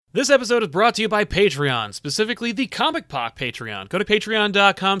This episode is brought to you by Patreon, specifically the Comic Pop Patreon. Go to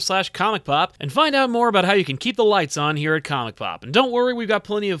patreon.com/comicpop and find out more about how you can keep the lights on here at Comic Pop. And don't worry, we've got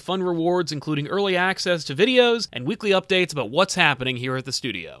plenty of fun rewards, including early access to videos and weekly updates about what's happening here at the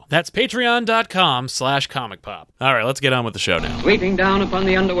studio. That's patreon.com/comicpop. All right, let's get on with the show now. Sweeping down upon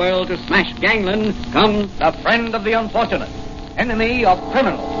the underworld to smash gangland comes the friend of the unfortunate, enemy of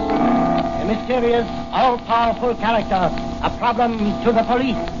criminals. A mysterious, all-powerful character, a problem to the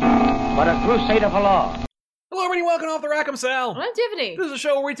police, but a crusader for law. Hello everybody, welcome off the rack. I'm Sal. I'm Tiffany. This is a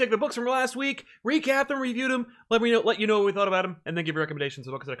show where we take the books from last week, recap them, review them, let you know what we thought about them, and then give you recommendations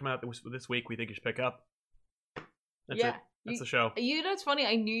of books that come out this week we think you should pick up. That's it. That's the show. You know, it's funny.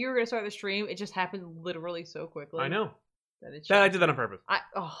 I knew you were going to start the stream. It just happened literally so quickly. I know. That I did that on purpose.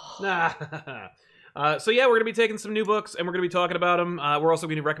 Nah. So yeah, we're going to be taking some new books, and we're going to be talking about them. We're also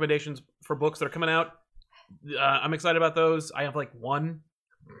getting recommendations for books that are coming out. I'm excited about those. I have like one.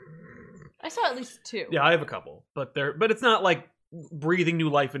 I saw at least two. Yeah, I have a couple, but it's not like breathing new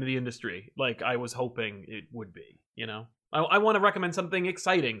life into the industry like I was hoping it would be. You know, I want to recommend something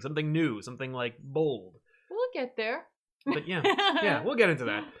exciting, something new, something like bold. We'll get there. But yeah, we'll get into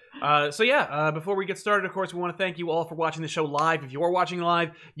that. Before we get started, of course, we want to thank you all for watching the show live. If you are watching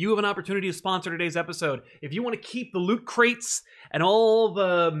live, you have an opportunity to sponsor today's episode. If you want to keep the loot crates and all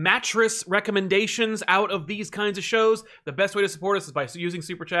the mattress recommendations out of these kinds of shows, the best way to support us is by using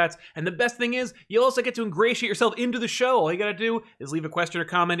Super Chats. And the best thing is, you'll also get to ingratiate yourself into the show. All you gotta do is leave a question or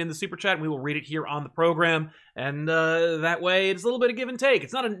comment in the Super Chat, and we will read it here on the program. And that way, it's a little bit of give and take.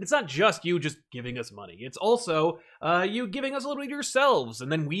 It's not just you just giving us money. It's also you giving us a little bit of yourselves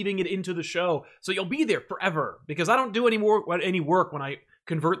and then weaving it into the show, so you'll be there forever. Because I don't do any work when I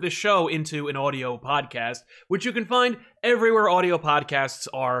convert this show into an audio podcast, which you can find everywhere audio podcasts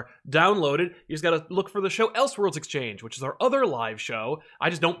are downloaded. You just gotta look for the show Elseworlds Exchange, which is our other live show. I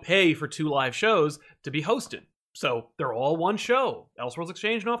just don't pay for 2 live shows to be hosted, so they're all one show, Elseworlds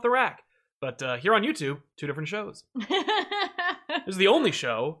Exchange and Off the Rack. But here on YouTube, 2 different shows. This is the only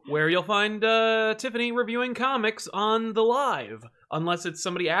show where you'll find Tiffany reviewing comics on the live, unless it's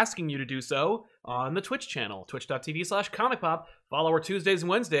somebody asking you to do so on the Twitch channel, twitch.tv/comicpop. Follow her Tuesdays and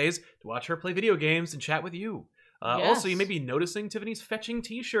Wednesdays to watch her play video games and chat with you. Yes. Also, you may be noticing Tiffany's fetching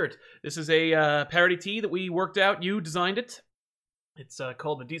t-shirt. This is a parody tee that we worked out. You designed it. It's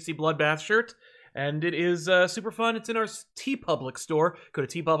called the DC Bloodbath shirt. And it is super fun. It's in our TeePublic store. Go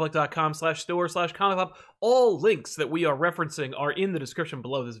to tpublic.com/store/comicpop. All links that we are referencing are in the description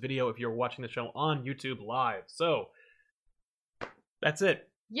below this video if you're watching the show on YouTube live. So, that's it.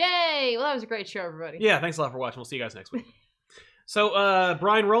 Yay! Well, that was a great show, everybody. Yeah, thanks a lot for watching. We'll see you guys next week. So,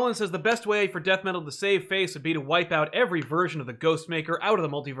 Brian Rowland says the best way for Death Metal to save face would be to wipe out every version of the Ghostmaker out of the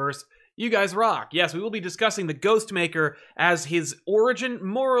multiverse. You guys rock. Yes, we will be discussing the Ghostmaker as his origin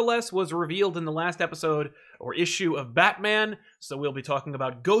more or less was revealed in the last episode or issue of Batman. So we'll be talking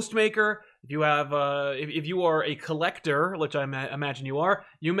about Ghostmaker. If you have, if you are a collector, which I imagine you are,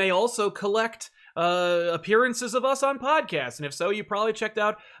 you may also collect appearances of us on podcasts. And if so, you probably checked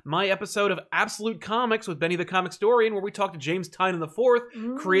out my episode of Absolute Comics with Benny the Comic Historian, where we talked to James Tynion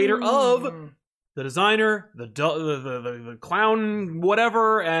IV, creator of the designer, the clown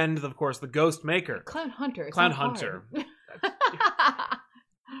whatever, and of course the Ghost Maker. Clown Hunter. Clown Hunter.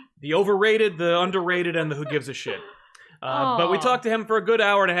 The overrated, the underrated, and the who gives a shit. But we talked to him for a good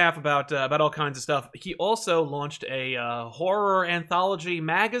hour and a half about all kinds of stuff. He also launched a horror anthology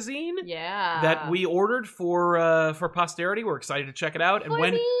magazine that we ordered for posterity. We're excited to check it out.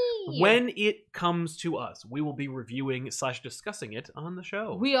 And when it comes to us, we will be reviewing / discussing it on the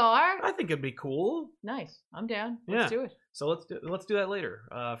show. We are? I think it'd be cool. Nice. I'm down. Yeah. Let's do it. So let's do that later.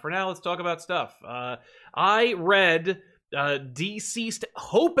 For now, let's talk about stuff. I read Deceased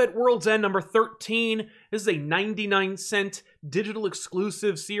Hope at World's End number 13. This is a 99-cent digital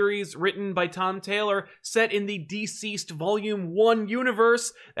exclusive series written by Tom Taylor, set in the Deceased Volume 1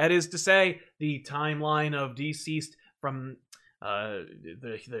 universe. That is to say, the timeline of Deceased from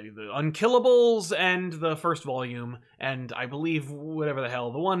the Unkillables and the first volume, and I believe whatever the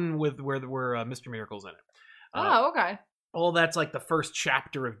hell, the one with where Mr. Miracle's in it. Okay. All that's like the first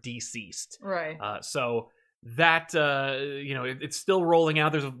chapter of Deceased. Right. So that, it's still rolling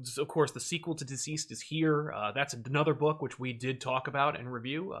out. There's, of course, the sequel to Deceased is here. That's another book which we did talk about and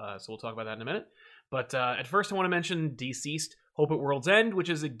review, so we'll talk about that in a minute. But at first I want to mention Deceased Hope at World's End, which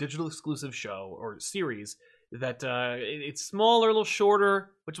is a digital exclusive show or series that it's smaller, a little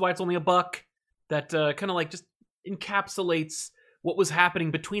shorter, which is why it's only $1, that kind of like just encapsulates what was happening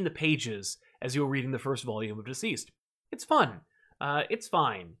between the pages as you were reading the first volume of Deceased. It's fun. It's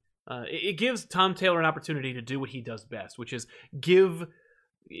fine. It gives Tom Taylor an opportunity to do what he does best, which is give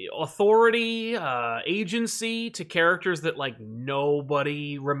authority, agency to characters that like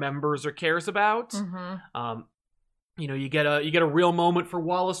nobody remembers or cares about. You know, you get a real moment for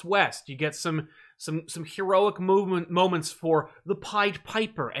Wallace West. You get some heroic moments for the Pied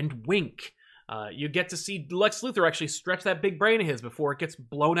Piper and Wink. You get to see Lex Luthor actually stretch that big brain of his before it gets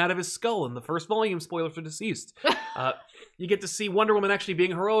blown out of his skull in the first volume. Spoiler for Deceased. You get to see Wonder Woman actually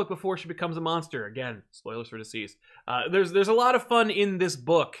being heroic before she becomes a monster. Again, spoilers for Deceased. There's a lot of fun in this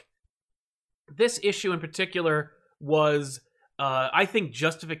book. This issue in particular was, I think,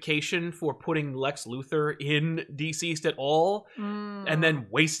 justification for putting Lex Luthor in Deceased at all, and then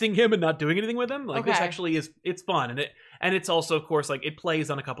wasting him and not doing anything with him. Like, this actually it's fun, and it's also, of course, like, it plays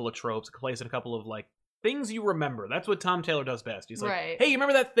on a couple of tropes. It plays on a couple of like things you remember. That's what Tom Taylor does best. He's like, hey, you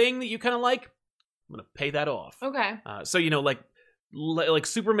remember that thing that you kind of like? I'm gonna pay that off. Okay. So, you know, like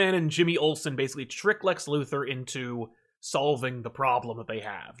Superman and Jimmy Olsen basically trick Lex Luthor into solving the problem that they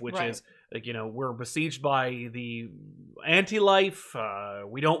have, which is, like, you know, we're besieged by the anti-life.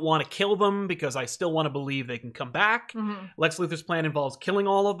 We don't want to kill them because I still want to believe they can come back. Lex Luthor's plan involves killing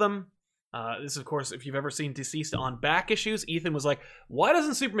all of them. This is, of course, if you've ever seen Deceased on back issues, Ethan was like, why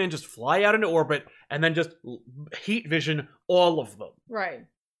doesn't Superman just fly out into orbit and then just heat vision all of them? Right.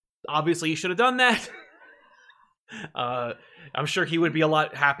 Obviously, he should have done that. I'm sure he would be a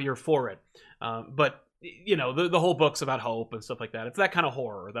lot happier for it. But, you know, the whole book's about hope and stuff like that. It's that kind of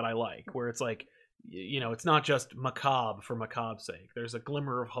horror that I like, where it's like, you know, it's not just macabre for macabre's sake. There's a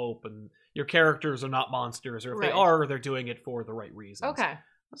glimmer of hope, and your characters are not monsters, or if they are, they're doing it for the right reasons. Okay.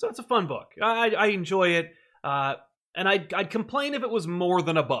 So it's a fun book. I enjoy it. And I'd complain if it was more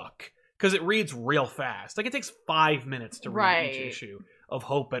than a buck, because it reads real fast. Like, it takes 5 minutes to read each issue of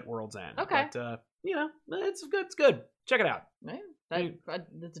Hope at World's End. Okay. But, you know, it's good. It's good. Check it out.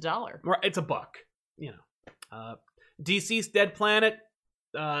 It's $1. It's a buck. You know. Deceased Dead Planet.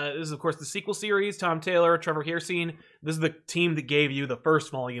 This is, of course, the sequel series. Tom Taylor, Trevor Hairsine. This is the team that gave you the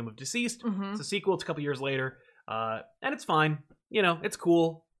first volume of Deceased. It's a sequel. It's a couple years later. And it's fine. You know, it's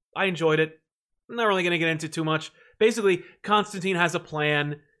cool. I enjoyed it. I'm not really going to get into too much. Basically, Constantine has a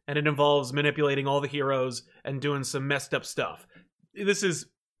plan, and it involves manipulating all the heroes and doing some messed up stuff. This is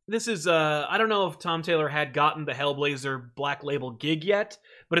I don't know if Tom Taylor had gotten the Hellblazer Black Label gig yet,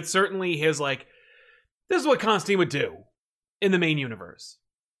 but it's certainly his, like, this is what Constantine would do in the main universe.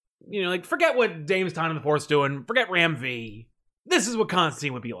 You know, like, forget what James Tynion IV's doing, forget Ram V. This is what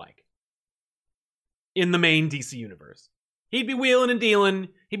Constantine would be like in the main DC universe. He'd be wheeling and dealing,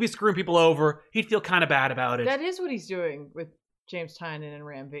 he'd be screwing people over, he'd feel kind of bad about it. That is what he's doing with James Tynion and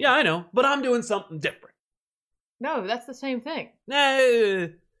Ram V. Yeah, I know, but I'm doing something different. No, that's the same thing.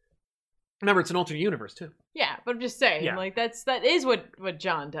 Remember, it's an alternate universe too. Yeah, but I'm just saying, like, that is what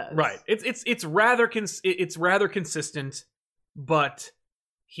John does. Right. It's rather consistent, but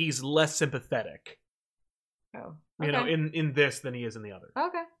he's less sympathetic. Oh. Okay. You know, in this than he is in the other.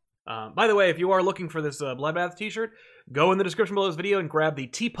 Okay. By the way, if you are looking for this Bloodbath t-shirt, go in the description below this video and grab the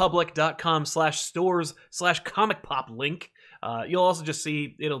tpublic.com/stores/comic pop link. You'll also just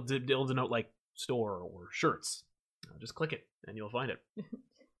see it'll denote like store or shirts. Just click it and you'll find it.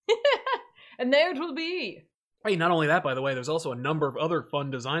 And there it will be. Hey, not only that, by the way, there's also a number of other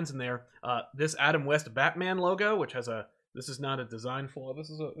fun designs in there. This Adam West Batman logo, which has this is not a design flaw. This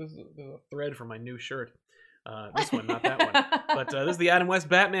is a thread from my new shirt. This one, not that one. But this is the Adam West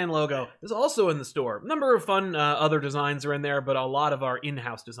Batman logo. This is also in the store. A number of fun other designs are in there, but a lot of our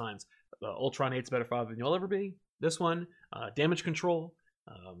in-house designs. Ultron 8's Better Father Than You'll Ever Be. This one. Damage Control.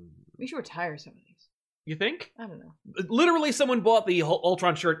 We should retire some of these. You think? I don't know. Literally, someone bought the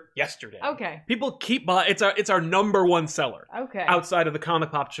Ultron shirt yesterday. Okay. People keep buying. It's our number one seller. Okay. Outside of the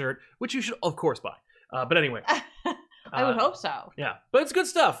Comic Pop shirt, which you should, of course, buy. But anyway. I would hope so. Yeah. But it's good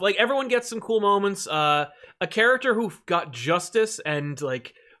stuff. Like, everyone gets some cool moments. A character who got justice and,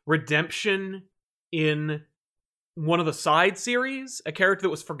 like, redemption in one of the side series, a character that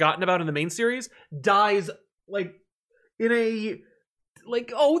was forgotten about in the main series, dies, like, in a...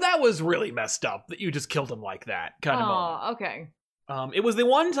 like, oh, that was really messed up that you just killed him like that kind of moment. Oh, okay. It was the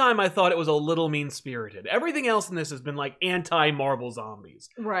one time I thought it was a little mean-spirited. Everything else in this has been like anti-Marvel zombies.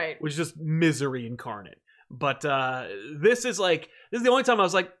 Right. Which is just misery incarnate. But this is the only time I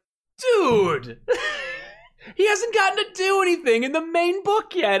was like, dude! He hasn't gotten to do anything in the main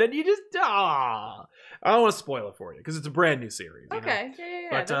book yet, and you just, I don't want to spoil it for you, because it's a brand new series. Okay,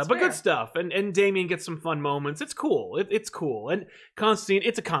 yeah. But good stuff, and Damian gets some fun moments. It's cool. It's cool. And Constantine,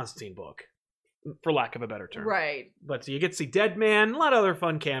 it's a Constantine book, for lack of a better term. Right. But you get to see Deadman, a lot of other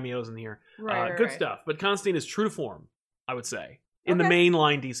fun cameos in here. Right, good stuff. But Constantine is true to form, I would say, in the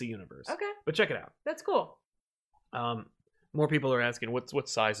mainline DC universe. Okay. But check it out. That's cool. More people are asking, what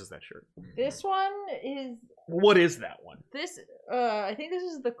size is that shirt? This one is What is that one? this. I think this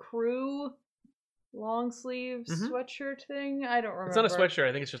is the crew long sleeve sweatshirt thing. I don't remember. It's not a sweatshirt.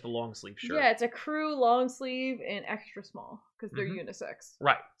 I think it's just a long sleeve shirt. Yeah, it's a crew long sleeve and extra small because they're unisex.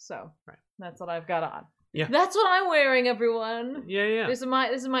 Right. So Right. that's what I've got on. Yeah. That's what I'm wearing, everyone. Yeah. This is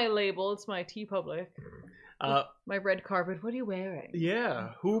my label. It's my TeePublic. My red carpet. What are you wearing?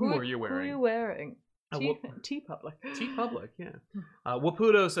 Yeah. Whom were you Who are wearing? you wearing? TeePublic. TeePublic. Yeah.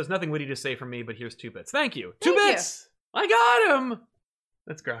 Wapudo says, nothing witty to say from me, but here's 2 bits. Thank you. 2 Thank you. bits! I got him!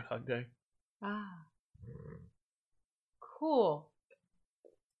 That's Groundhog Day. Ah. Cool.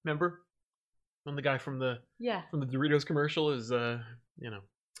 Remember? When the guy from the Yeah. Doritos commercial is,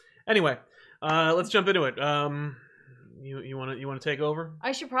 Anyway, let's jump into it. You wanna take over?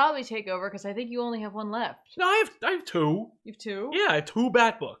 I should probably take over because I think you only have one left. No, I have 2. You have 2? Yeah, I have 2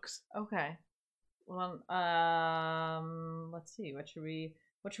 Bat books. Okay. Well, let's see. What should we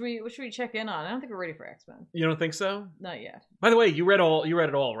check in on? I don't think we're ready for X-Men. You don't think so? Not yet. By the way, you read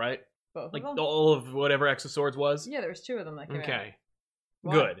it all, right? Both Like of them? all of whatever X of Swords was? Yeah, there was 2 of them that came out. Okay.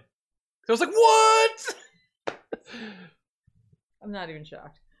 Why? Good. So I was like, what? I'm not even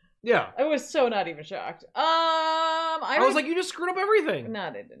shocked. Yeah. I was so not even shocked. I was like, you just screwed up everything. No,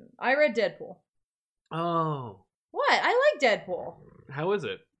 I didn't. I read Deadpool. Oh. What? I like Deadpool. How is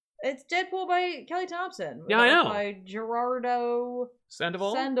it? It's Deadpool by Kelly Thompson. Yeah, I know. By Gerardo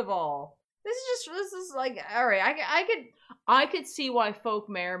Sandoval? This is like, all right. I could see why folk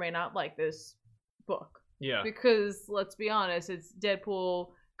may or may not like this book. Yeah. Because let's be honest, it's Deadpool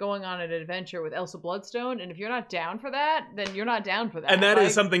going on an adventure with Elsa Bloodstone, and if you're not down for that, then you're not down for that. And that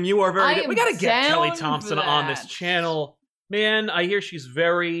is something you are very good. We gotta get Kelly down Thompson for on this that. channel. Man, I hear she's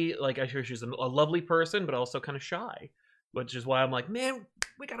very, I hear she's a lovely person, but also kind of shy. Which is why I'm like, man,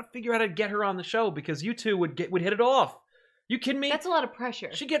 we gotta figure out how to get her on the show, because you two would hit it off. You kidding me? That's a lot of pressure.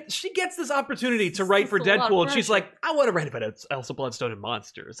 She gets this opportunity to write for That's a lot of Deadpool, and she's pressure. like, I want to write about Elsa Bloodstone and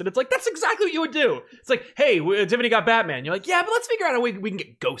monsters. And it's like, that's exactly what you would do. It's like, hey, Tiffany got Batman. You're like, yeah, but let's figure out how we can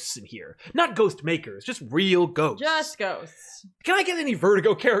get ghosts in here. Not ghost makers, just real ghosts. Just ghosts. Can I get any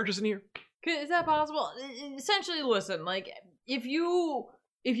Vertigo characters in here? Is that possible? Essentially, listen, like, if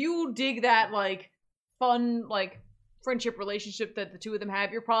you dig that, like, fun, like, friendship relationship that the two of them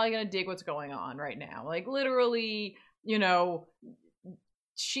have, you're probably gonna dig what's going on right now. Like, literally,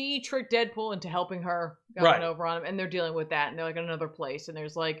 she tricked Deadpool into helping her going over on him, and they're dealing with that, and they're like in another place, and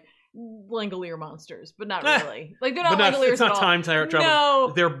there's like Langolier monsters, but not really. Like, they're not Langoliers. It's not time travel.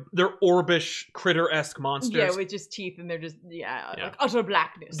 No, they're Orbish critter-esque monsters. yeah, with just teeth, and they're just like utter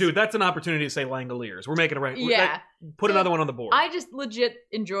blackness. Dude, that's an opportunity to say Langoliers. We're making it right. Yeah. Put So, another one on the board. I just legit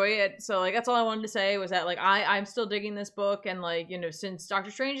enjoy it. So, like, that's all I wanted to say was that, like, I'm still digging this book. And, like, since Doctor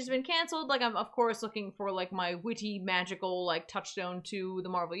Strange has been canceled, like, I'm, of course, looking for, like, my witty, magical, like, touchstone to the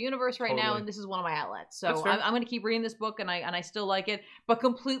Marvel Universe right now. And this is one of my outlets. So, I'm going to keep reading this book, and I still like it. But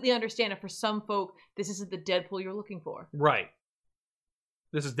completely understand it. For some folk, this isn't the Deadpool you're looking for. Right.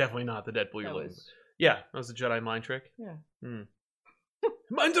 This is definitely not the Deadpool you're looking for. Yeah, that was a Jedi mind trick. Yeah.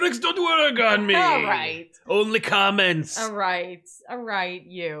 Mind tricks don't work on me. All right. Only comments. All right,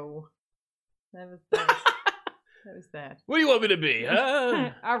 you. That was that. That was that. What do you want me to be,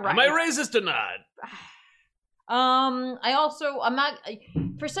 huh? All right. Am I racist or not? I'm not,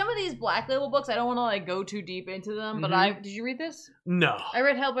 for some of these Black Label books, I don't want to, like, go too deep into them, but did you read this? No. I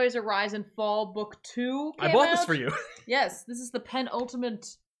read Hellblazer Rise and Fall Book 2 I bought this for you. Yes, this is the penultimate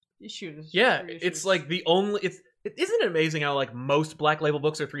issue. Yeah, it's like the only, isn't it amazing how, like, most Black Label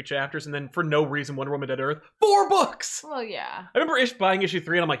books are 3 chapters, and then for no reason, Wonder Woman Dead Earth, 4 books! Well, yeah. I remember buying issue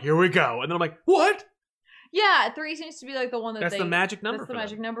 3, and I'm like, here we go. And then I'm like, what? Yeah, 3 seems to be, like, the one that That's the magic number That's the for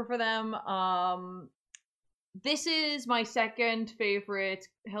magic them. number for them. This is my second favorite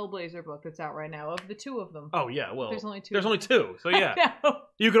Hellblazer book that's out right now, of the 2 of them. Oh, yeah, well, There's only 2. There's only 2, so yeah. I know.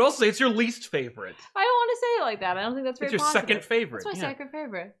 You could also say it's your least favorite. I don't want to say it like that. I don't think that's very It's your positive. second favorite. It's my yeah. second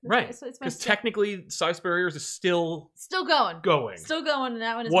favorite. Right. It's my Because technically, Size Barriers is still still going. going. Still going, and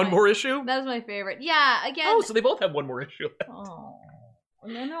that one is One more issue? That is my favorite. Yeah, again. Oh, so they both have one more issue. Oh,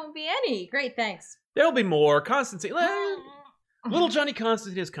 and then there won't be any. Great, thanks. There'll be more. Constantine. Little Johnny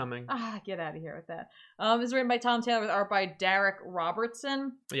Constantine is coming. Get out of here with that. It's written by Tom Taylor with art by Derek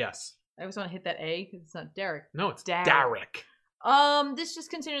Robertson. Yes. I always want to hit that A because it's not Derek. No, it's Derek. Derek. This just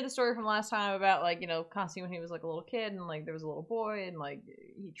continued the story from last time about, like, Constantine when he was, like, a little kid, and, like, there was a little boy, and, like,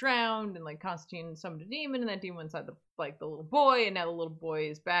 he drowned, and, like, Constantine summoned a demon, and that demon went inside the little boy, and now the little boy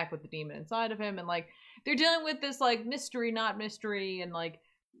is back with the demon inside of him, and, like, they're dealing with this, like, mystery, not mystery, and, like,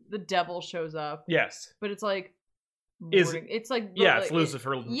 the devil shows up. Yes. But it's like, it's like it's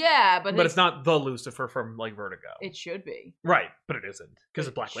Lucifer. Yeah, but it's not the Lucifer from like Vertigo. It should be. Right, but it isn't because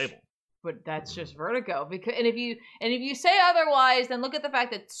it's Black Label. But that's just Vertigo. Because and if you say otherwise, then look at the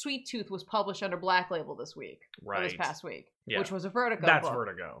fact that Sweet Tooth was published under Black Label this week, or this past week, which was a Vertigo. That's book.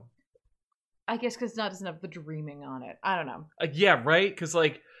 Vertigo. I guess because it doesn't have the dreaming on it. I don't know. Yeah, right. Because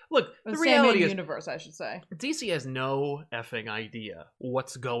like, look, the Sandman reality is, universe, I should say. DC has no effing idea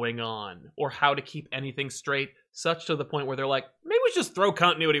what's going on or how to keep anything straight, such to the point where they're like, maybe we just throw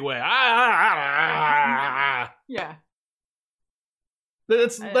continuity away. Yeah.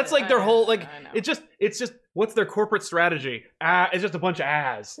 That's like their whole like. It's just what's their corporate strategy? It's just a bunch of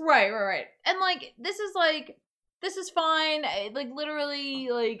ahs. Right. And like this is fine. Like literally,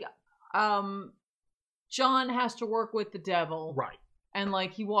 like John has to work with the devil, right? And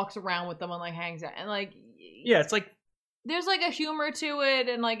like he walks around with them and like hangs out and like it's like there's like a humor to it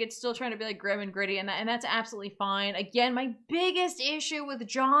and like it's still trying to be like grim and gritty and that's absolutely fine. Again, my biggest issue with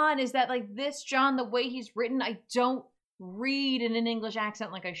John is that like this John, the way he's written, I don't read in an English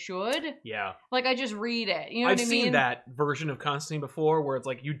accent like I should. Yeah. Like I just read it. You know what I mean? I've seen that version of Constantine before where it's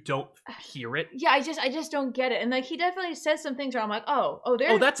like you don't hear it. Yeah, I just don't get it. And like he definitely says some things where I'm like,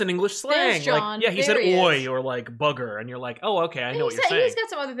 that's an English slang. John. Like, yeah, he said oi or like bugger, and you're like, oh, okay, I know what you're saying. He's got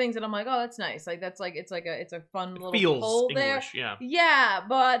some other things that I'm like, oh, that's nice. Like that's like it's a fun little feels hole English, there. Yeah. Yeah,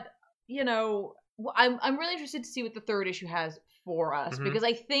 but you know, I'm really interested to see what the third issue has for us because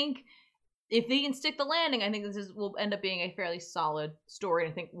I think if they can stick the landing, I think will end up being a fairly solid story.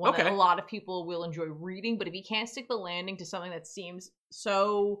 And I think one that a lot of people will enjoy reading. But if he can't stick the landing to something that seems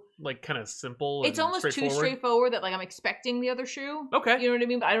so like kind of simple, it's almost too straightforward that like I'm expecting the other shoe. Okay, you know what I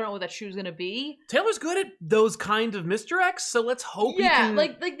mean. But I don't know what that shoe's gonna be. Taylor's good at those kind of misdirects, so let's hope. Yeah, he can...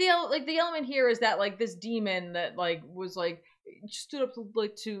 like the element here is that like this demon that like was like stood up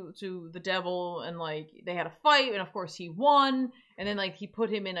to the devil and like they had a fight and of course he won and then like he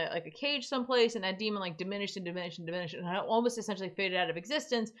put him in a cage someplace and that demon like diminished and almost essentially faded out of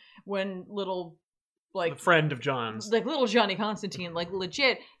existence when little like the friend of John's like little Johnny Constantine like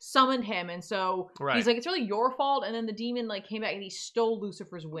legit summoned him and so he's like it's really your fault and then the demon like came back and he stole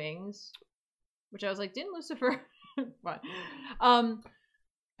Lucifer's wings, which I was like, didn't Lucifer but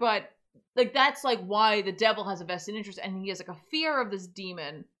like that's like why the devil has a vested interest and he has like a fear of this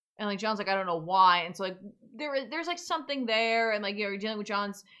demon and like John's like I don't know why and so like there's like something there and like you're dealing with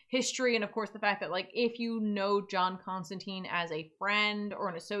John's history and of course the fact that like if you know John Constantine as a friend or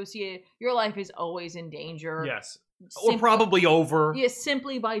an associate your life is always in danger. Yes. Or probably over. Yeah,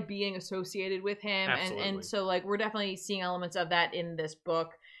 simply by being associated with him. Absolutely. And so like we're definitely seeing elements of that in this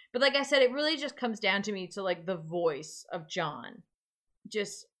book. But like I said, it really just comes down to me to like the voice of John.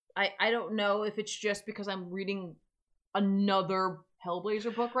 Just I don't know if it's just because I'm reading another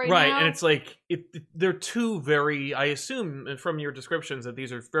Hellblazer book right now. Right, and it's like they're two very. I assume from your descriptions that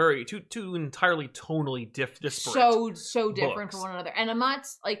these are very two entirely tonally disparate. So different books. from one another, and I'm not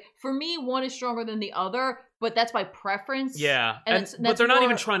like for me one is stronger than the other, but that's by preference. Yeah, and but they're not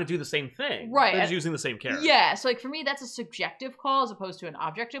even trying to do the same thing. Right, they're just using the same character. Yeah, so like for me that's a subjective call as opposed to an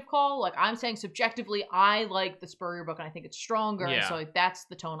objective call. Like I'm saying subjectively, I like the Spurrier book and I think it's stronger. Yeah. And so like that's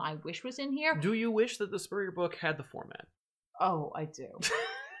the tone I wish was in here. Do you wish that the Spurrier book had the format? Oh, I do.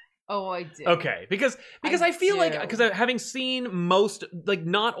 I do. Okay, because I feel like because having seen most, like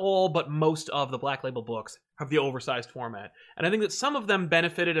not all, but most of the Black Label books have the oversized format, and I think that some of them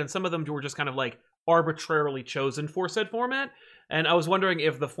benefited, and some of them were just kind of like arbitrarily chosen for said format. And I was wondering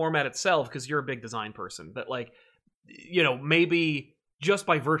if the format itself, because you're a big design person, that like, you know, maybe just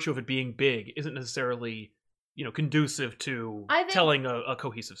by virtue of it being big, isn't necessarily conducive to telling a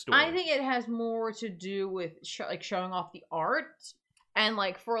cohesive story. I think it has more to do with showing off the art. And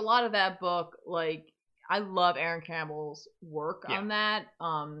like for a lot of that book, like I love Aaron Campbell's work on that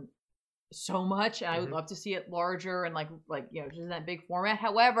so much, and I would love to see it larger and like just in that big format.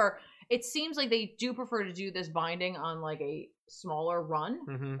 However, it seems like they do prefer to do this binding on like a smaller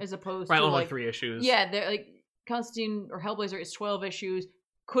run as opposed to only like 3 issues. Yeah, they're like Constantine or Hellblazer is 12 issues.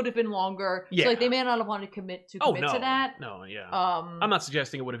 Could have been longer. Yeah. So like they may not have wanted to commit to that. No, yeah. I'm not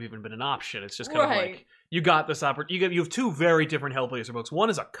suggesting it would have even been an option. It's just kind of right. like you got this opportunity. You have 2 very different Hellblazer books. One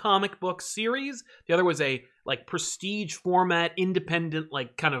is a comic book series. The other was a like prestige format, independent,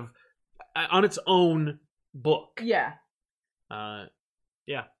 like kind of on its own book. Yeah.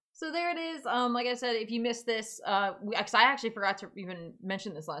 Yeah. So there it is. Like I said, if you missed this, because I actually forgot to even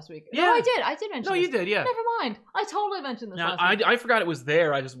mention this last week. Yeah. No, I did. I did mention. No, this. you did. Yeah. Never mind. I totally mentioned this Now, last week. I forgot it was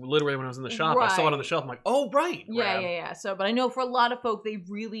there. I just literally when I was in the shop, I saw it on the shelf. I'm like, oh right. Yeah. So, but I know for a lot of folk, they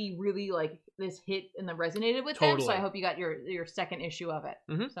really, really like this hit and that resonated with them. So I hope you got your second issue of it.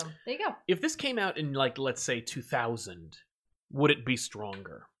 Mm-hmm. So there you go. If this came out in like let's say 2000, would it be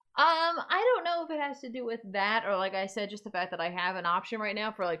stronger? I don't know if it has to do with that or like I said, just the fact that I have an option right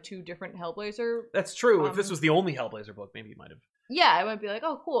now for like 2 different Hellblazer. That's true. If this was the only Hellblazer book, maybe you might have. Yeah, I might be like,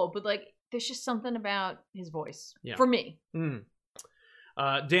 oh, cool. But like, there's just something about his voice for me. Dan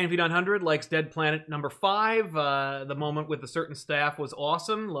V900 likes Dead Planet number 5. The moment with a certain staff was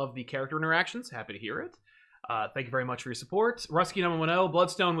awesome. Love the character interactions. Happy to hear it. Thank you very much for your support. Rusky number 10.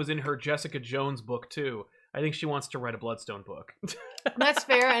 Bloodstone was in her Jessica Jones book too. I think she wants to write a Bloodstone book. That's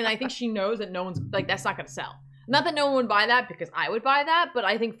fair, and I think she knows that no one's like that's not going to sell. Not that no one would buy that because I would buy that, but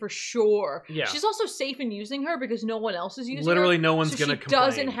I think for sure she's also safe in using her because no one else is using her. Literally, no one's going to complain. She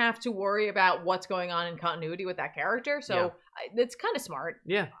doesn't have to worry about what's going on in continuity with that character. So it's kind of smart.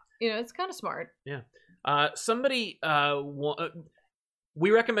 Yeah, it's kind of smart. Yeah. Somebody,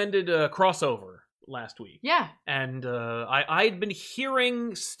 we recommended a crossover last week. Yeah, and I'd been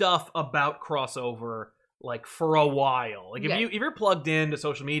hearing stuff about crossover like for a while. Like if you're plugged into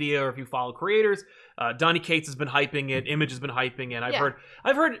social media or if you follow creators, Donny Cates has been hyping it, Image has been hyping it.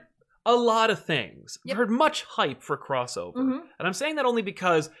 I've heard a lot of things. I've heard much hype for crossover, and I'm saying that only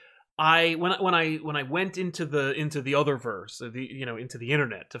because when I went into the other verse, into the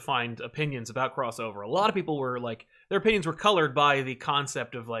internet to find opinions about crossover, a lot of people were like their opinions were colored by the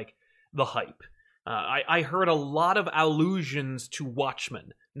concept of like the hype. I heard a lot of allusions to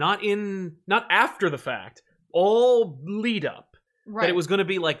Watchmen, not after the fact, all lead up. Right. That it was going to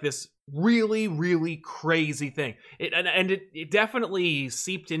be like this really, really crazy thing. It definitely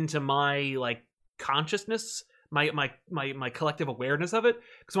seeped into my like consciousness, my collective awareness of it.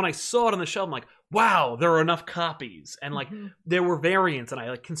 Because when I saw it on the shelf, I'm like, wow, there are enough copies, and like there were variants, and I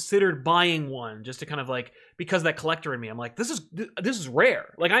like considered buying one just to kind of like because that collector in me, I'm like, this is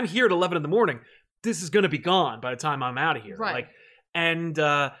rare. Like I'm here at 11 in the morning. This is going to be gone by the time I'm out of here. Right. Like, and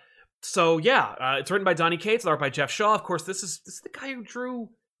so yeah, it's written by Donny Cates, art by Jeff Shaw. Of course, this is the guy who drew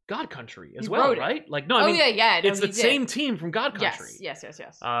God Country as well, right? Like, no, I mean, it's the same team from God Country. Yes.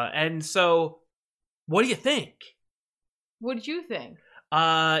 And so, what do you think? What did you think?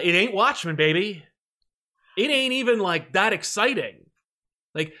 It ain't Watchmen, baby. It ain't even like that exciting.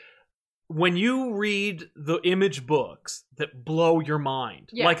 Like, when you read the Image books that blow your mind,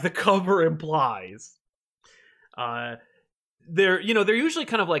 like the cover implies, they're usually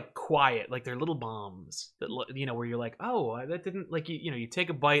kind of like quiet, like they're little bombs that where you're like, oh, that didn't like you take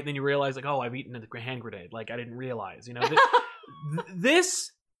a bite, and then you realize like, oh, I've eaten a hand grenade, like I didn't realize,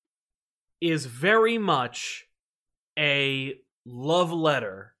 this is very much a love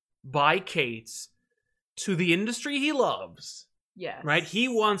letter by Cates to the industry he loves. Yes. Right? He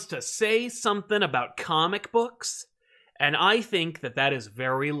wants to say something about comic books, and I think that is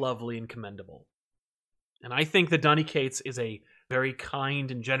very lovely and commendable. And I think that Donny Cates is a very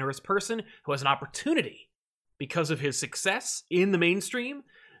kind and generous person who has an opportunity, because of his success in the mainstream,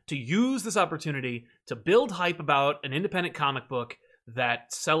 to use this opportunity to build hype about an independent comic book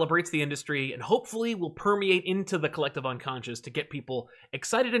that celebrates the industry and hopefully will permeate into the collective unconscious to get people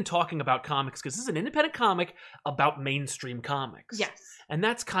excited and talking about comics, because this is an independent comic about mainstream comics. Yes. And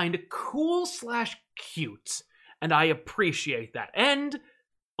that's kind of cool / cute. And I appreciate that. And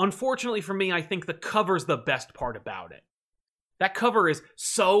unfortunately for me, I think the cover's the best part about it. That cover is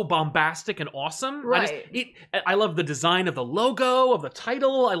so bombastic and awesome. Right. I love the design of the logo, of the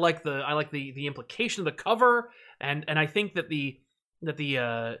title. I like the implication of the cover, and I think that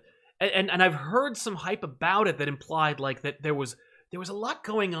and I've heard some hype about it that implied like that there was a lot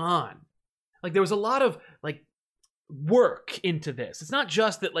going on, like there was a lot of like work into this. It's not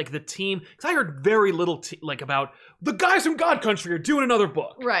just that like the team, because I heard very little like about the guys from God Country are doing another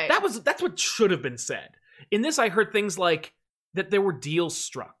book. Right. That's what should have been said. In this, I heard things like that there were deals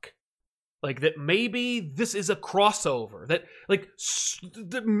struck. Like that maybe this is a crossover, that like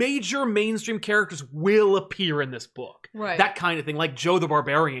the major mainstream characters will appear in this book. Right. That kind of thing, like Joe the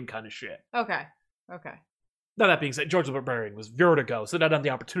Barbarian kind of shit. Okay. Now that being said, George the Barbarian was Vertigo, so they don't have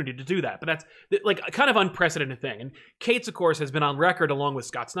the opportunity to do that. But that's like a kind of unprecedented thing. And Cates, of course, has been on record along with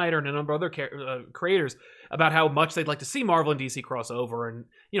Scott Snyder and a number of other creators about how much they'd like to see Marvel and DC crossover, and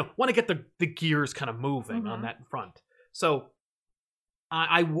want to get the gears kind of moving on that front. So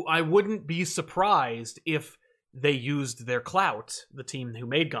I wouldn't be surprised if they used their clout, the team who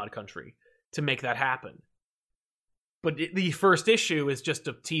made God Country, to make that happen. but the first issue is just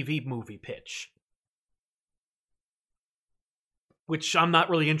a TV movie pitch, which I'm not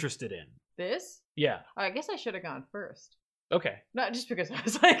really interested in. This? Yeah. I guess I should have gone first. Okay. Not just because I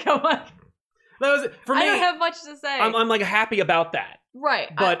was like, I'm like, That was for me. I don't have much to say. I'm like happy about that. Right.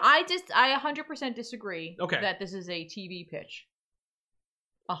 But I 100% disagree Okay. that this is a TV pitch.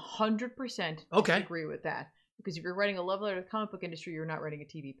 100% Okay. disagree with that. Because if you're writing a love letter to the comic book industry, you're not writing a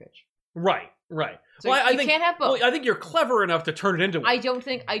TV pitch. right. So Well, you can't have both. Well, I think you're clever enough to turn it into one. I do not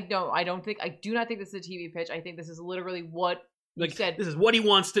think this is a TV pitch. I think this is literally what you Like, said. this is what he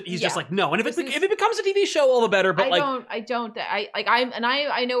wants to. He's just Yeah. like, no. And if This it is- becomes a TV show, all the better. But I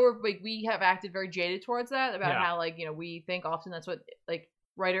know we're like, we have acted very jaded towards that about Yeah. how like, you know, we think often that's what like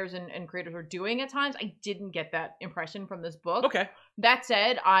writers and creators are doing at times. I didn't get that impression from this book. okay, That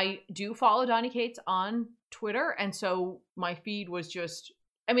said, I do follow Donny Cates on Twitter, and so my feed was just,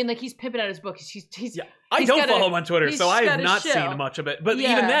 I mean, like, he's pimping out his book. He's yeah. I he's don't got follow a- him on Twitter, he's so I got have a not show. seen much of it. But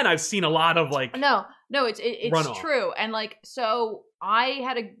Yeah. even then, I've seen a lot of like. No, it's Runoff. true. And like, so I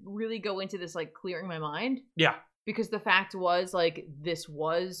had to really go into this like clearing my mind. Yeah. Because the fact was like, this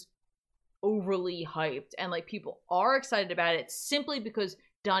was overly hyped and like people are excited about it simply because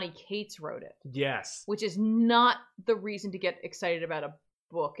Donny Cates wrote it, Yes. which is not the reason to get excited about a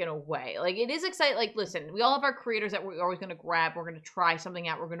book in a way. Like, it is exciting. Like, listen, we all have our creators that we're always going to grab. We're going to try something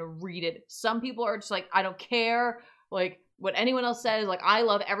out. We're going to read it. Some people are just like, I don't care. Like, what anyone else says. Like, I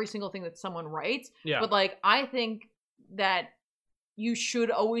love every single thing that someone writes. Yeah. But like, I think that you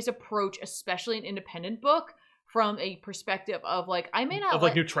should always approach, especially an independent book, from a perspective of like, I may not of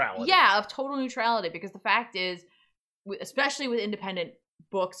like neutrality. yeah, of total neutrality. Because the fact is, especially with independent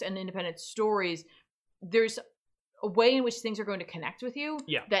books and independent stories, there's a way in which things are going to connect with you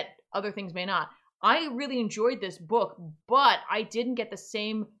Yeah. that other things may not. I really enjoyed this book, but I didn't get the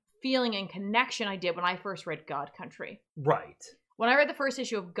same feeling and connection I did when I first read God Country. Right. When I read the first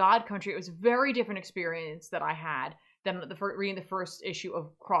issue of God Country, it was a very different experience that I had than reading the first issue of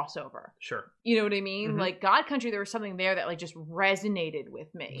Crossover. Sure. You know what I mean? Mhm. Like, God Country, there was something there that like just resonated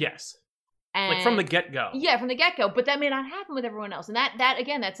with me. Yes. And Like from the get-go. yeah, from the get-go. But that may not happen with everyone else. And that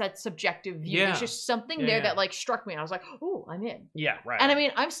again, that's that subjective view. Yeah. There's just something Yeah, there yeah. that like struck me. And I was like, oh, I'm in. Yeah. Right. And I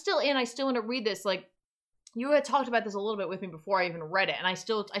mean, I'm still in. I still want to read this. Like, you had talked about this a little bit with me before I even read it. And I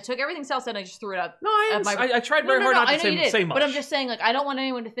took everything Sal said and I just threw it out. no, I tried very hard not to say much. But I'm just saying, like, I don't want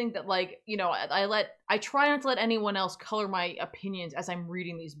anyone to think that, like, you know, I try not to let anyone else color my opinions as I'm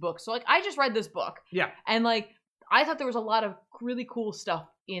reading these books. So, like, I just read this book. Yeah. And, like, I thought there was a lot of really cool stuff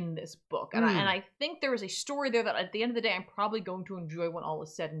in this book. And, Mm. I think there was a story there that at the end of the day, I'm probably going to enjoy when all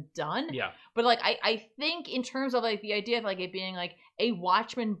is said and done. Yeah. But, like, I think in terms of, like, the idea of, like, it being, like, a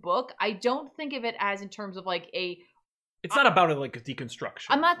Watchmen book, I don't think of it as in terms of, like, It's not about it like a deconstruction.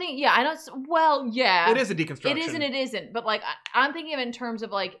 I'm not thinking, yeah, I don't, well, yeah. It is a deconstruction. It is and it isn't. But, like, I'm thinking of it in terms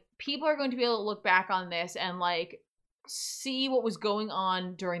of, like, people are going to be able to look back on this and, like, see what was going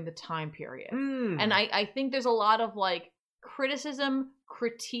on during the time period. Mm. And I think there's a lot of, like, criticism,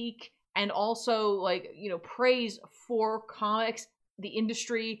 critique, and also, like, you know, praise for comics, the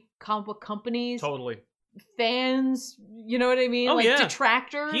industry, comic book companies, Totally. fans, you know what I mean? Oh, like, yeah.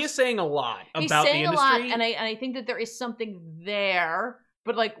 detractors. He is saying a lot He's about saying the industry. a lot, and I think that there is something there,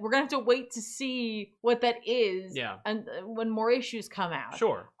 but like we're gonna have to wait to see what that is. Yeah. And when more issues come out.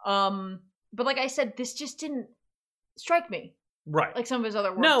 Sure. But like I said, this just didn't strike me Right. like some of his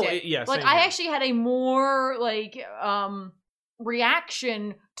other work No, did. yeah, Like same I here. actually had a more like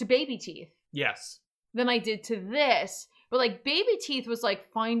reaction to Baby Teeth Yes. than I did to this. But like Baby Teeth was like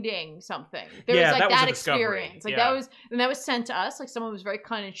finding something. There Yeah, was like that was that a discovery. experience. Like Yeah. that was sent to us. Like someone was very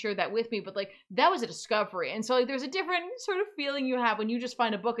kind and shared that with me. But like that was a discovery. And so like there's a different sort of feeling you have when you just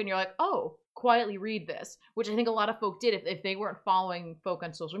find a book and you're like, oh, quietly read this. Which I think a lot of folk did. If they weren't following folk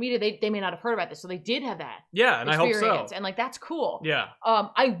on social media, they may not have heard about this. So they did have that Yeah, and I hope experience. so. And like that's cool. Yeah.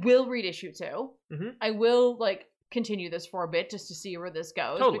 I will read issue 2. Mhm. I will like continue this for a bit just to see where this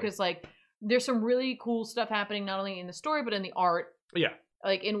goes. Totally. Because like there's some really cool stuff happening not only in the story but in the art. Yeah.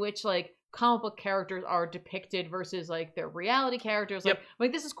 Like in which like comic book characters are depicted versus like their reality characters. Yep.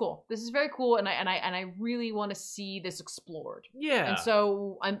 Like this is cool. This is very cool, and I really want to see this explored. Yeah. And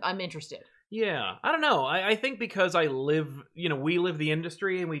so I'm interested. Yeah, I don't know. I think because I live, we live the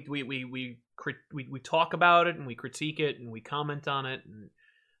industry and we talk about it and we critique it and we comment on it and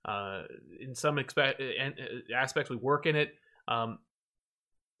in some aspects we work in it.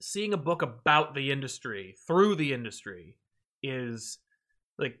 Seeing a book about the industry through the industry is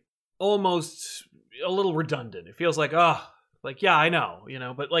like almost a little redundant. It feels like yeah, I know,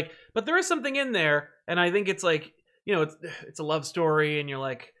 but there is something in there, and I think it's like it's a love story, and you're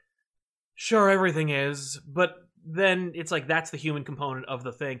like. Sure, everything is, but then it's like that's the human component of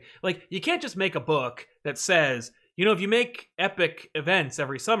the thing. Like, you can't just make a book that says, you know, if you make epic events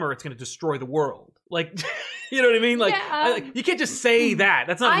every summer, it's going to destroy the world. Like, you know what I mean? Like, Yeah, you can't just say that.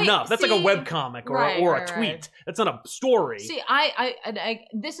 That's not enough. That's like a webcomic or, right, a tweet. right. That's not a story. See, I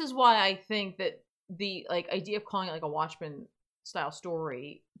this is why I think that the like idea of calling it like a Watchmen style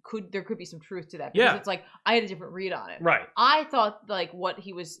story there could be some truth to that, because it's like I had a different read on it. Right. I thought like what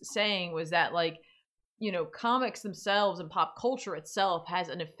he was saying was that like, you know, comics themselves and pop culture itself has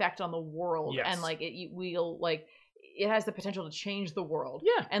an effect on the world, and like it has the potential to change the world.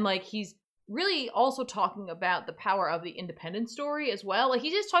 Yeah. And like he's really also talking about the power of the independent story as well. Like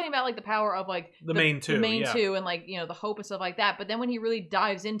he's just talking about like the power of like the main two, and like, you know, the hope and stuff like that. But then when he really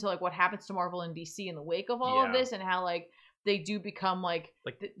dives into like what happens to Marvel and DC in the wake of all of this, and how like they do become like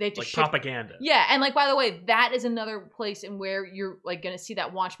they just like propaganda. Yeah, and like by the way, that is another place in where you're like going to see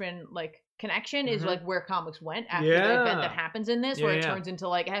that Watchmen like connection is like where comics went after the event that happens in this, where it turns into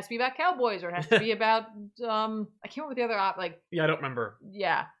like it has to be about cowboys or it has to be about I can't remember the other I don't remember.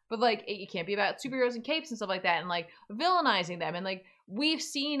 Yeah, but like it can't be about superheroes and capes and stuff like that, and like villainizing them, and like we've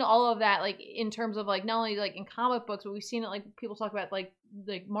seen all of that like in terms of like not only like in comic books, but we've seen it like people talk about like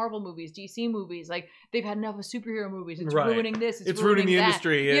Marvel movies, DC movies, like they've had enough of superhero movies. It's ruining this. It's ruining the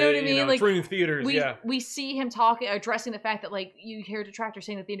industry. You know what I mean? Like it's ruining theaters. We see him addressing the fact that like you hear detractors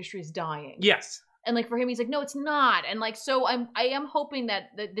saying that the industry is dying. Yes. And like for him, he's like, no, it's not. And like, so I am hoping that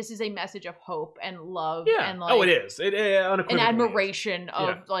this is a message of hope and love. Yeah. And like, it is. An admiration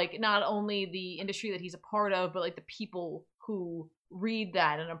of like not only the industry that he's a part of, but like the people who read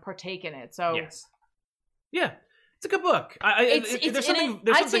that and partake in it. So yes. Yeah. It's a good book. There's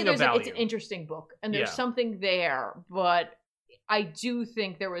something of value. It's an interesting book, and there's something there. But I do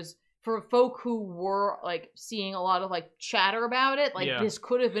think there was, for folk who were like seeing a lot of like chatter about it, like this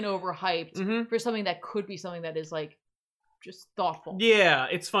could have been overhyped for something that could be something that is like just thoughtful. Yeah,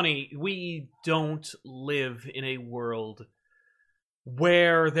 it's funny. We don't live in a world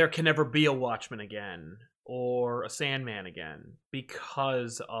where there can never be a Watchmen again or a Sandman again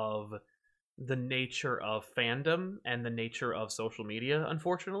because of the nature of fandom and the nature of social media,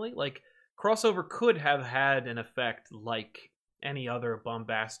 unfortunately. Like, crossover could have had an effect like any other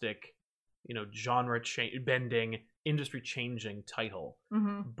bombastic, you know, genre-bending, industry-changing title.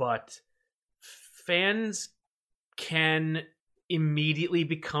 But fans can immediately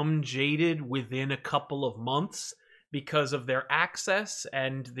become jaded within a couple of months because of their access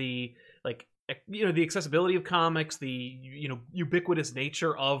and the, like, you know, the accessibility of comics, the, you know, ubiquitous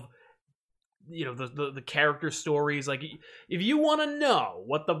nature of, you know, the character stories. Like, if you want to know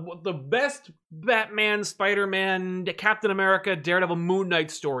what the best Batman, Spider-Man, Captain America, Daredevil, Moon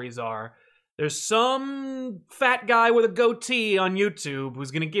Knight stories are, there's some fat guy with a goatee on YouTube who's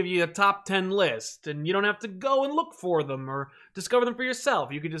going to give you a top 10 list, and you don't have to go and look for them or discover them for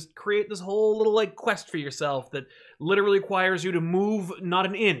yourself. You could just create this whole little like quest for yourself that literally requires you to move not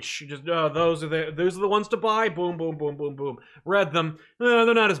an inch. Just those are the ones to buy. Boom, boom, boom, boom, boom. Read them.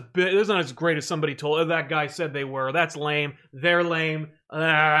 They're not as big. They're not as great as somebody told. That guy said they were. That's lame. They're lame.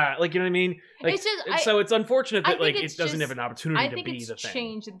 Like, you know what I mean? Like, it's just, so it's unfortunate that like it doesn't have an opportunity to be the thing. I think it's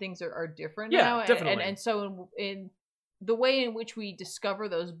changed and things are different yeah, now. Definitely. And so in the way in which we discover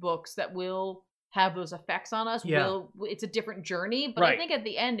those books that will have those effects on us, it's a different journy. But I think at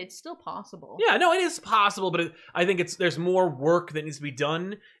the end, it's still possible. Yeah, no, it is possible, but I think there's more work that needs to be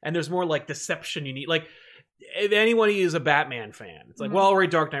done, and there's more like deception you need. Like, if anyone is a Batman fan, it's like, well, read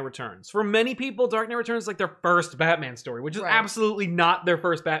Dark Knight Returns. For many people, Dark Knight Returns is like their first Batman story, which is absolutely not their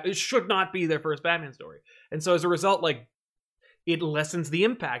first It should not be their first Batman story. And so as a result, like, it lessens the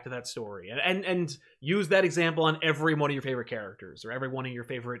impact of that story. And use that example on every one of your favorite characters or every one of your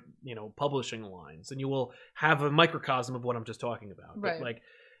favorite, you know, publishing lines, and you will have a microcosm of what I'm just talking about. Right. But, like,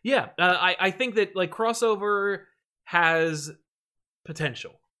 yeah, I think that like crossover has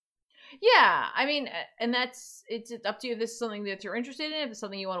potential. Yeah, I mean, and it's up to you if this is something that you're interested in. If it's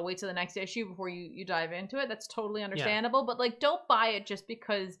something you want to wait till the next issue before you dive into it, that's totally understandable. But like, don't buy it just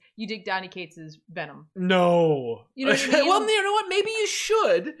because you dig Donny Cates' Venom. No, you know what I mean? Well, you know what? Maybe you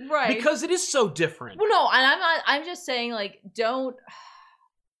should, right? Because it is so different. Well, no, and I'm not. I'm just saying, like, don't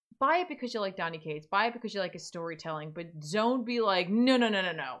buy it because you like Donny Cates. Buy it because you like his storytelling, but don't be like, no.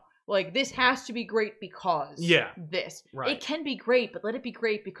 Like, this has to be great because this. Right. It can be great, but let it be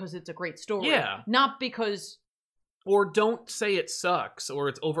great because it's a great story. Yeah. Not because... Or don't say it sucks or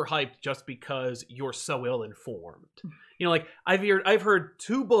it's overhyped just because you're so ill-informed. You know, like, I've heard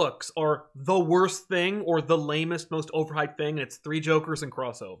 2 books are the worst thing or the lamest, most overhyped thing, and it's 3 Jokers and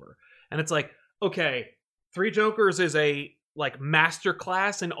crossover. And it's like, okay, 3 Jokers is a like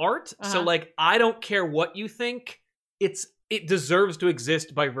masterclass in art. So Uh-huh. like I don't care what you think, it deserves to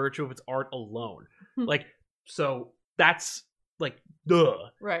exist by virtue of its art alone. Like so that's like duh.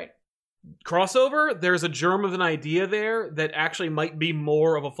 Right. Crossover, there's a germ of an idea there that actually might be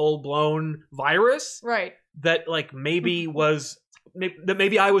more of a full-blown virus Right. that like maybe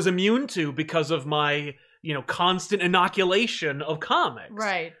I was immune to because of my, constant inoculation of comics.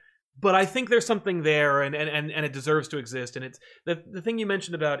 Right. But I think there's something there, and it deserves to exist. And it's the thing you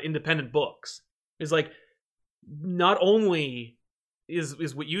mentioned about independent books is like not only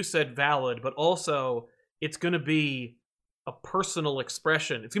is what you said valid, but also it's going to be a personal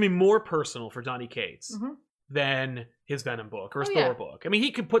expression. It's going to be more personal for Donny Cates Mhm. than his Venom book or his Oh, yeah. Thor book. I mean,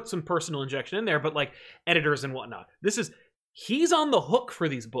 he could put some personal injection in there, but like editors and whatnot. He's on the hook for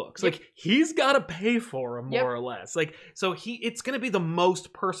these books. Yep. Like he's got to pay for them more Yep. or less. Like so it's going to be the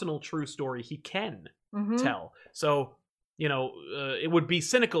most personal true story he can Mhm. tell. So it would be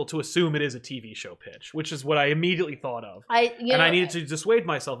cynical to assume it is a TV show pitch, which is what I immediately thought of, I needed to dissuade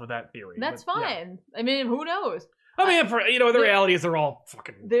myself of that theory. That's but, yeah. fine. I mean, who knows? I mean, the reality is they're all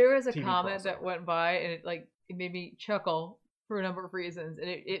fucking. There is a TV comment that crossover. went by, and it made me chuckle for a number of reasons, and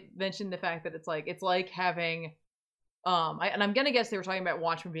it mentioned the fact that it's like having, and I'm gonna guess they were talking about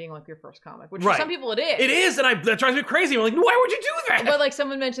Watchmen being like your first comic, which Right. for some people it is. It is, and that drives me crazy. I'm like, why would you do that? But like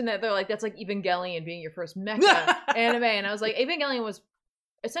someone mentioned that they're like that's like Evangelion being your first mecha anime, and I was like, Evangelion was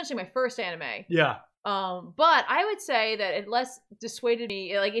essentially my first anime. Yeah. But I would say that it less dissuaded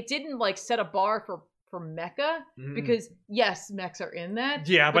me. Like it didn't like set a bar for mecha Mm. because yes, mechs are in that.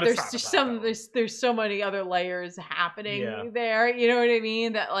 Yeah, but there's it's not just about that. there's so many other layers happening Yeah. there. You know what I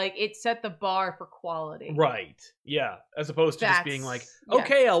mean? That like it set the bar for quality. Right. Yeah. As opposed to just being like, That's- yeah.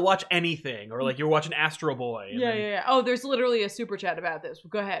 okay, I'll watch anything, or like you're watching Astro Boy. and Yeah, then- yeah. Oh, there's literally a super chat about this.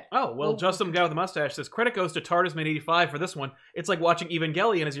 Go ahead. Oh, well, We'll- just some guy with a mustache says, credit goes to TARDISman85 for this one. It's like watching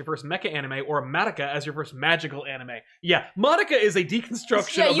Evangelion as your first mecha anime or Madoka as your first magical anime. Yeah, Madoka is a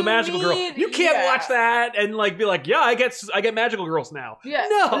deconstruction Yeah, of the you magical girl. need- You can't yeah. watch that and like be like, yeah, I get magical girls now. Yeah.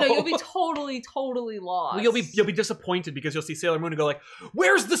 No. you'll be totally lost. Well, you'll be disappointed because you'll see Sailor Moon and go like,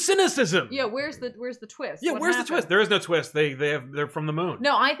 where's the cynicism? Yeah, where's the twist? Yeah, What where's happened? the twist? There is no twist. They're from the moon.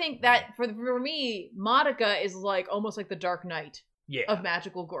 No, I think that for me, Madoka is like almost like the Dark Knight Yeah. of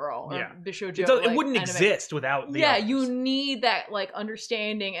Magical Girl or Yeah. Bishoujo. It wouldn't exist without the Yeah, others. you need that like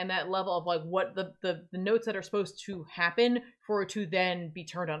understanding and that level of like what the notes that are supposed to happen for it to then be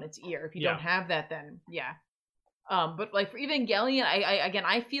turned on its ear. If you Yeah. don't have that, then yeah. But like for Evangelion,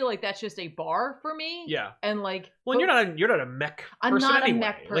 I feel like that's just a bar for me. Yeah. And like, Well, and you're not a mech I'm person not a anyway.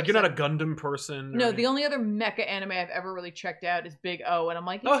 mech Like you're not a person. Gundam person. no, or the only other mecha anime I've ever really checked out is Big O, and I'm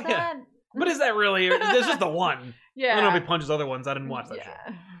like, is Oh, yeah. that? But is that really? There's just the one. Yeah. I don't know if he punches other ones. I didn't watch that show.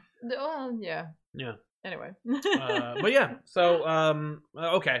 yeah. Well, yeah. Yeah. Anyway. But yeah. So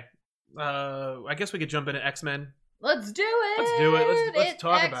okay. I guess we could jump into X-Men. Let's do it. Let's do it. Let's It's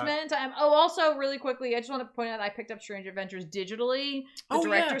talk about X-Men time. Oh, also, really quickly, I just want to point out I picked up Strange Adventures digitally, the Oh,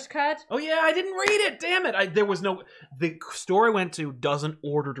 director's cut. Oh yeah, I didn't read it. Damn it! There was no. The store I went to doesn't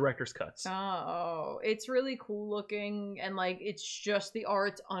order director's cuts. Oh, it's really cool looking, and like it's just the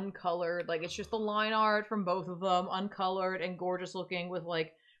art uncolored. Like it's just the line art from both of them, uncolored and gorgeous looking, with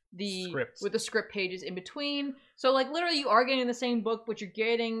like Scripts. with the script pages in between. So like literally you are getting the same book, but you're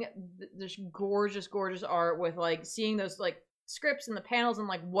getting this gorgeous art with like seeing those like scripts and the panels and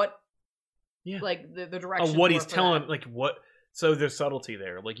like what like the direction. Oh, what he's telling, like what. So there's subtlety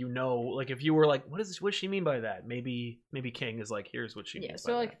there, like like if you were like, what does she mean by that? Maybe King is like, here's what she means. Yeah,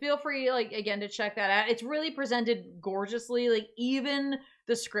 so by like that. feel free like again to check that out. It's really presented gorgeously. Like even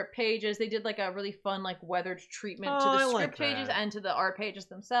the script pages, they did like a really fun like weathered treatment to Oh, the I like script pages that. and to the art pages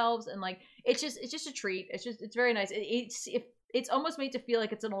themselves, and like it's just a treat. It's very nice. It's almost made to feel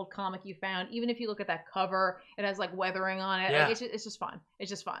like it's an old comic you found. Even if you look at that cover, it has like weathering on it. Yeah. Like, it's just fun. It's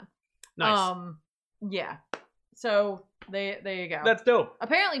just fun. Nice. Yeah. So there you go. That's dope.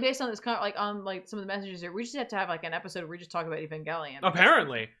 Apparently, based on this, like on like some of the messages here, we just have to have like an episode where we just talk about Evangelion.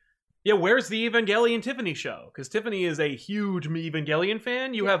 Apparently. Yeah, where's the Evangelion Tiffany show? Because Tiffany is a huge Evangelion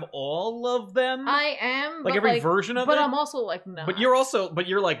fan. You have all of them? I am, like but, every version of but it? I'm also like no. But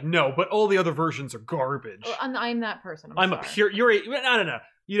you're like, no, but all the other versions are garbage. I'm that person. I'm sorry. a pure, no.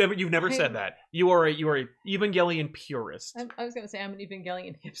 You've never said that. You are a Evangelion purist. I was gonna say I'm an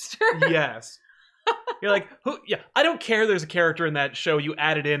Evangelion hipster. Yes. You're like, who? Yeah, I don't care. There's a character in that show you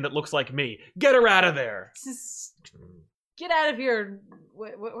added in that looks like me. Get her out of there. Get out of here.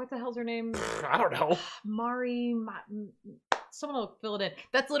 What the hell's her name? I don't know. Someone will fill it in.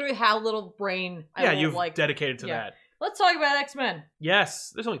 That's literally how little brain I Yeah, will, you've like dedicated to yeah. that. Let's talk about X-Men.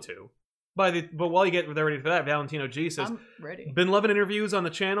 Yes, there's only two. But while you get ready for that, Valentino G says, I'm ready. been loving interviews on the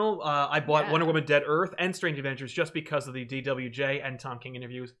channel. I bought Yeah. Wonder Woman Dead Earth and Strange Adventures just because of the DWJ and Tom King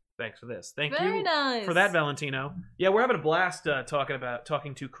interviews. Thanks for this. Thank Very you nice. for that, Valentino. Yeah, we're having a blast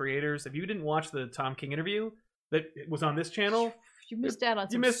talking to creators. If you didn't watch the Tom King interview that was on this channel, You missed out on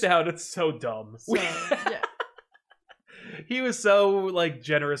some you missed out. It's so dumb. yeah. He was so like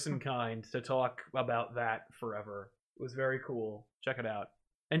generous and kind to talk about that forever. It was very cool. Check it out.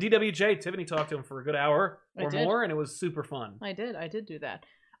 And DWJ, Tiffany talked to him for a good hour I or did. more, and it was super fun. I did do that.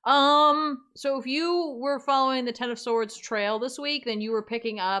 So if you were following the Ten of Swords trail this week, then you were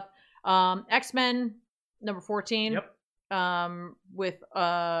picking up X-Men number 14. Yep. With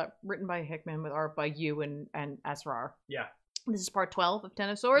written by Hickman with art by you and Asrar. Yeah. This is part 12 of Ten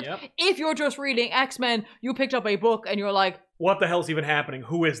of Swords. Yep. If you're just reading X-Men, you picked up a book and you're like, What the hell's even happening?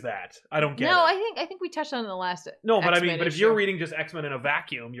 Who is that? I don't get no, it. I think we touched on it in the last No, but I X-Men mean, but if issue. you're reading just X-Men in a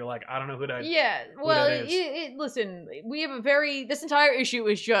vacuum, you're like, I don't know who that. Yeah, well, that is. listen, we have this entire issue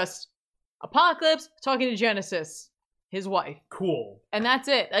is just Apocalypse talking to Genesis, his wife. Cool. And that's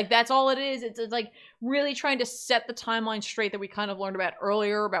it. Like, that's all it is. It's like really trying to set the timeline straight that we kind of learned about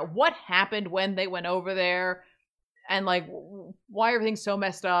earlier about what happened when they went over there and like why everything's so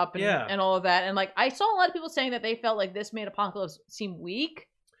messed up and, Yeah. and all of that. And like, I saw a lot of people saying that they felt like this made Apocalypse seem weak.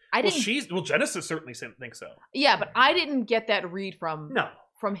 I didn't. Genesis certainly thinks so. Yeah, but I didn't get that read from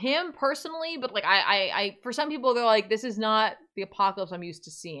him personally. But like, I for some people, they're like, this is not the Apocalypse I'm used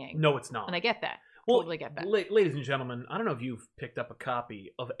to seeing. No, it's not. And I get that. Well, Totally get that. Ladies and gentlemen, I don't know if you've picked up a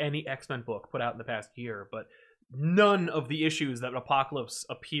copy of any X-Men book put out in the past year, but none of the issues that Apocalypse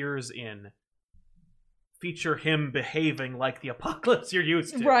appears in feature him behaving like the Apocalypse you're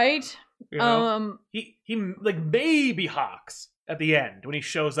used to. Right. You know? He like maybe Hawks at the end when he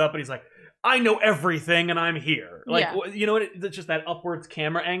shows up and he's like, I know everything and I'm here. Like, Yeah. you know what? It's just that upwards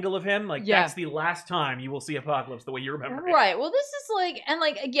camera angle of him. Like, Yeah. that's the last time you will see Apocalypse the way you remember it. Right. Well, this is like, and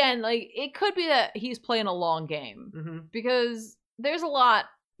like, again, like, it could be that he's playing a long game Mm-hmm. because there's a lot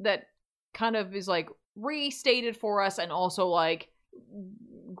that kind of is like restated for us and also like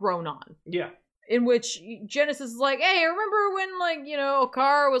grown on. Yeah. In which Genesis is like, hey, remember when, like, you know,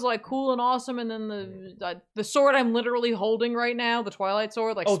 Okara was like cool and awesome, and then the sword I'm literally holding right now, the Twilight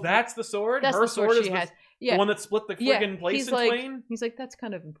Sword, like, Oh, that's the sword? that's Her the sword is she the, has. Yeah, the one that split the friggin' place he's in like, twain? he's like, that's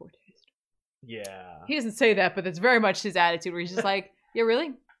kind of in poor taste. Yeah. He doesn't say that, but that's very much his attitude. Where he's just like, yeah,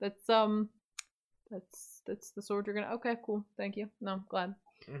 really? That's the sword you're gonna. Okay, cool, thank you. No, glad.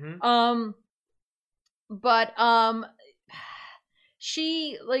 Mm-hmm. But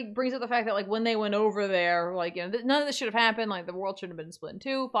she like brings up the fact that like when they went over there, like, you know, none of this should have happened. Like, the world shouldn't have been split in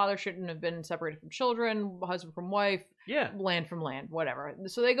two. Father shouldn't have been separated from children. Husband from wife. Yeah. Land from land. Whatever.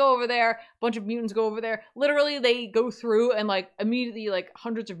 So they go over there. A bunch of mutants go over there. Literally, they go through and like immediately like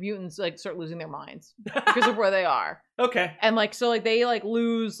hundreds of mutants like start losing their minds because of where they are. Okay. And like so like they like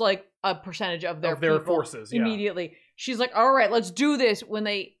lose like a percentage of their people forces. Yeah. immediately. She's like, all right, let's do this. When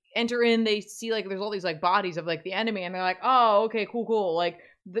they enter in, they see like there's all these like bodies of like the enemy, and they're like, oh, okay, cool. Like,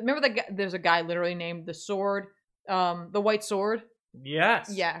 remember the guy, there's a guy literally named the Sword, the White Sword.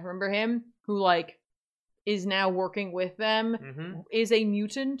 Yes. Yeah, remember him? Who like is now working with them, Mm-hmm. is a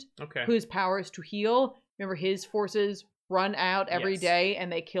mutant Okay. whose power is to heal. Remember, his forces run out every Yes. day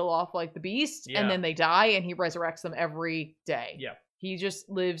and they kill off like the beast, Yeah. and then they die, and he resurrects them every day. Yeah. He just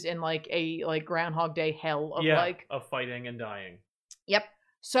lives in like a like Groundhog Day hell of Yeah, like. of fighting and dying. Yep.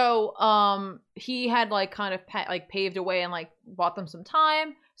 So he had like kind of paved a way and like bought them some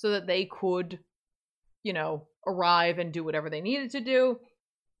time so that they could, you know, arrive and do whatever they needed to do.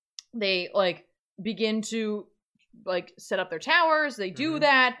 They like begin to like set up their towers. They do Mhm.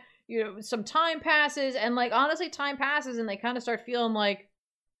 that. You know, some time passes, and like honestly, time passes, and they kind of start feeling like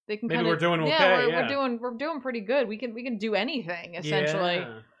they can. Maybe kinda, we're doing yeah, okay, We're yeah. we're doing pretty good. We can do anything essentially.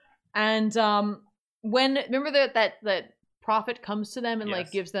 Yeah. And when remember that prophet comes to them and like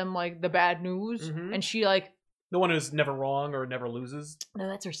Yes. gives them like the bad news, Mhm. and she like, The one who's never wrong or never loses. no,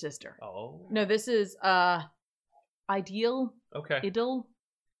 that's her sister. Oh. No, this is Ideal Okay. Idil,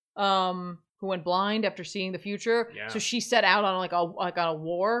 who went blind after seeing the future. Yeah. So she set out on on a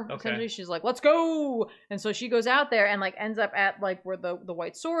war. Okay. Essentially, she's like, let's go. And so she goes out there and like ends up at like where the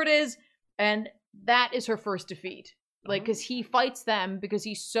White Sword is, and that is her first defeat. Like, because he fights them because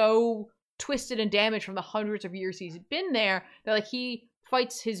he's so twisted and damaged from the hundreds of years he's been there that like he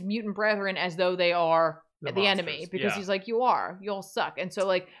fights his mutant brethren as though they are the enemy, monsters, because yeah. he's like, you all suck. And so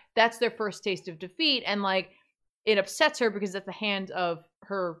like that's their first taste of defeat, and like it upsets her because at the hand of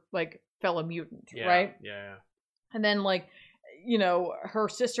her like fellow mutant, Yeah. right? Yeah. And then like, you know, her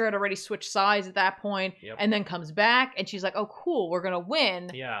sister had already switched sides at that point, Yep. and then comes back and she's like, oh cool, we're gonna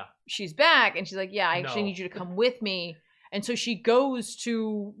win. Yeah. she's back, and she's like, yeah, I actually No. need you to come with me. And so she goes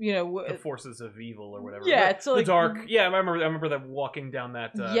to, The forces of evil or whatever. Yeah, the, it's like- the dark. Yeah, I remember them walking down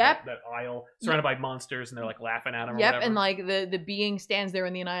that Yep. that aisle, surrounded by monsters, and they're like laughing at him. yep, or whatever. and like the being stands there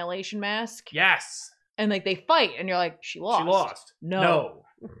in the Annihilation mask, yes, and like they fight, and you're like, she lost. she lost. No.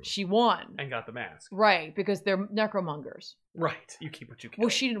 She won. and got the mask. Right, because they're necromongers. Right, you keep what you can. Well,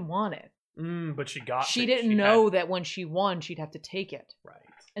 she didn't want it. But she got. She it. didn't She know had- that when she won, she'd have to take it. Right.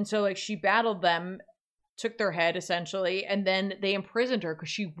 And so, like, she battled them, took their head, essentially, and then they imprisoned her because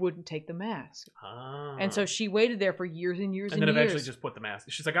she wouldn't take the mask. Ah. And so she waited there for years and years and and then years. eventually just put the mask.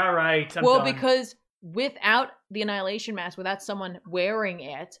 She's like, all right, I'm well, done. because without the Annihilation mask, without someone wearing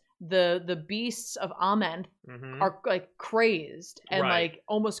it, the beasts of Amenth Mhm. are like crazed and Right. like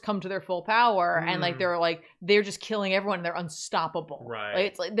almost come to their full power, and like Mm. they're just killing everyone. They're unstoppable. Right. Like,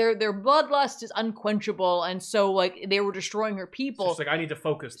 it's like their bloodlust is unquenchable, and so like they were destroying her So people. she's like, I need to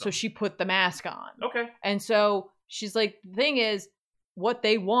focus. So Them. she put the mask on. Okay. And so she's like, the thing is, what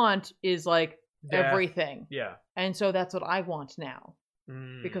they want is like Death. everything. Yeah. And so that's what I want now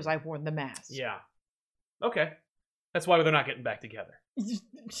Mm. because I've worn the mask. Yeah. Okay. That's why they're not getting back together.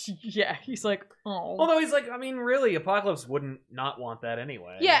 Yeah, he's like, oh. Although he's like, I mean, really, Apocalypse wouldn't not want that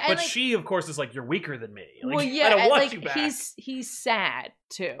anyway. Yeah, and but like- she, of course, is like, you're weaker than me. Like, well, yeah, I don't and, want like you back. he's sad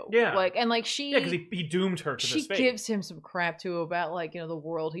too. Yeah. like and like she, Yeah, because he doomed her to she this fate. gives him some crap too about like the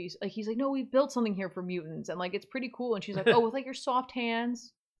world. He's like, no, we built something here for mutants, and like it's pretty cool. And she's like, oh, with like your soft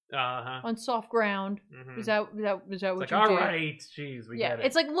hands Uh-huh. on soft ground. Mhm. Is that what It's you like, do? all right, jeez, we Yeah, get it.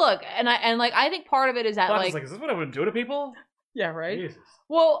 it's like, look, and I think part of it is that Platinum's like like, is this what I would do to people? yeah, right. Jesus.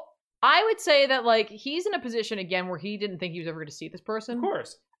 Well, I would say that like he's in a position again where he didn't think he was ever going to see this person, Of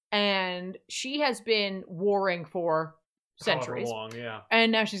course. and she has been warring for However centuries. long, yeah.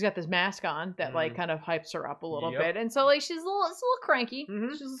 And now she's got this mask on that like Mhm. kind of hypes her up a little Yep. bit, and so like it's a little cranky.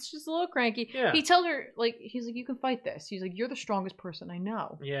 Mhm. She's a little cranky. Yeah. He tells her like he's like, you can fight this. He's like, you're the strongest person I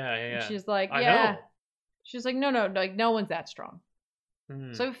know. Yeah, yeah, And yeah. she's like, I yeah. know. She's like, no, like no one's that strong.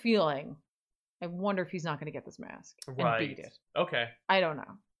 Mhm. So I have a feeling. I wonder if he's not going to get this mask and Right. beat it. Okay. I don't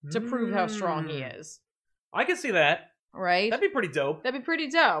know. To prove how strong he Mm. is, I can see that. right? That'd be pretty dope. That'd be pretty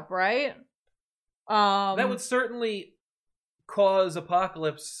dope, right? That would certainly cause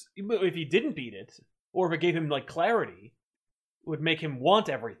Apocalypse, if he didn't beat it, or if it gave him like clarity, would make him want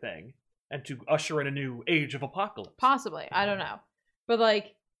everything and to usher in a new age of Apocalypse. possibly. I don't know, but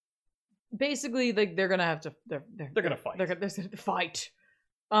like, basically, like they're gonna have to. They're They're gonna fight. They're gonna fight.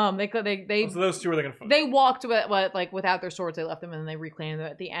 They So those two are gonna fight. they walked with like without their swords. They left them and then they reclaimed them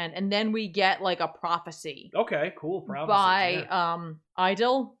at the end. And then we get like a prophecy Okay, cool. Prophecies, by yeah.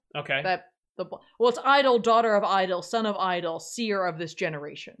 Idol. Okay. It's Idol, daughter of Idol, son of Idol, seer of this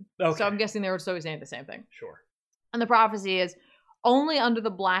generation. Okay. So I'm guessing they were always saying the same thing. Sure. And the prophecy is, only under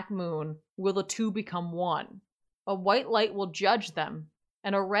the black moon will the two become one. A white light will judge them,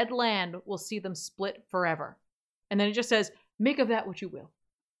 and a red land will see them split forever. And then it just says, make of that what you will.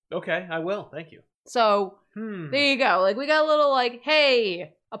 Okay, I will. Thank you. So Hmm. there you go. Like we got a little like,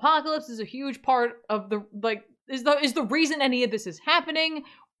 hey, Apocalypse is a huge part of the like is the reason any of this is happening.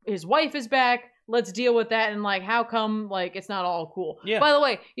 His wife is back. Let's deal with that. And like, how come like it's not all cool? Yeah. By the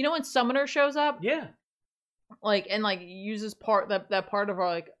way, you know when Summoner shows up, Yeah. like and like uses that part of our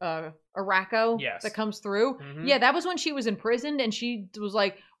like Araco Yes. that comes through. Mhm. Yeah, that was when she was imprisoned and she was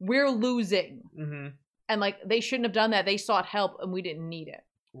like, we're losing. Mm-hmm. And like they shouldn't have done that. They sought help and we didn't need it.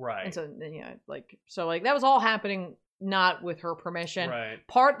 Right. And so like that was all happening not with her permission. Right.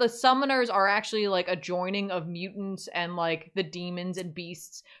 The summoners are actually like a joining of mutants and like the demons and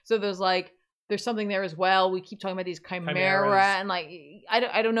beasts. So there's something there as well. We keep talking about these chimera Chimeras. and like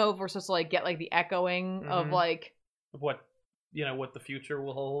I don't know if we're supposed to like get like the echoing of Mhm. like What the future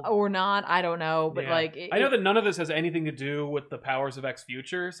will hold. or not. I don't know, but Yeah. like I know that none of this has anything to do with the powers of X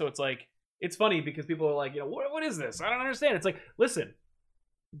Future, so it's like it's funny because people are like, what is this? I don't understand. It's like, listen,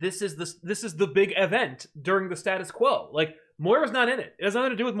 this is the big event during the status quo. Like Moira's not in it. It has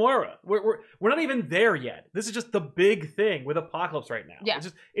nothing to do with Moira. We're not even there yet. This is just the big thing with Apocalypse right now. Yeah.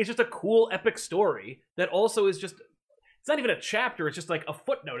 It's just a cool epic story that also is just, it's not even a chapter. It's just like a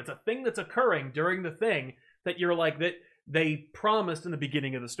footnote. It's a thing that's occurring during the thing that you're like that they promised in the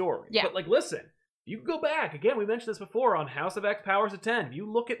beginning of the story. Yeah. But like, listen. You can go back again. We mentioned this before on House of X Powers of 10.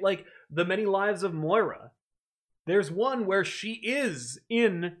 You look at like the many lives of Moira. There's one where she is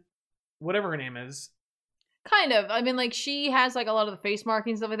in whatever her name is. kind of. I mean, like she has like a lot of the face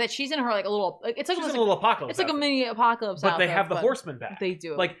markings and stuff like that. She's in her like a little. Like, it's like She's almost in a little apocalypse. it's like a outfit. mini apocalypse. But they outfit, have the but horsemen back. They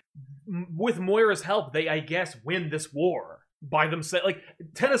do. Like with Moira's help, they I guess win this war by themselves. Like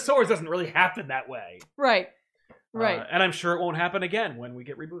Ten of Swords doesn't really happen that way. right. Right. And I'm sure it won't happen again when we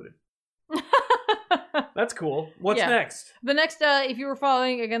get rebooted. That's cool. What's Yeah. next? The next, if you were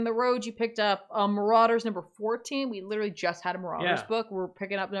following again the road, you picked up Marauders number 14. We literally just had a Marauders Yeah. book. We're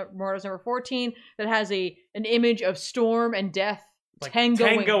picking up Marauders number 14 that has an image of Storm and Death Like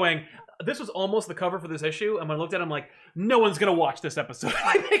tangoing. This was almost the cover for this issue, and when I looked at it, I'm like, no one's gonna watch this episode.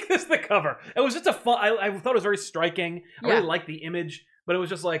 I make this the cover. It was just a fun. I thought it was very striking. I Yeah. really liked the image, but it was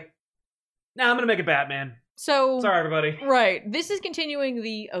just like, nah, I'm gonna make it Batman. So Sorry, everybody. right, this is continuing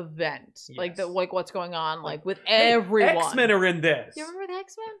the event, like Yes. what's going on, like with everyone. X-Men are in this. Do you remember the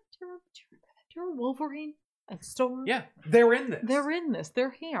X-Men? Do you remember Wolverine and Storm? Yeah, they're in this. They're in this. They're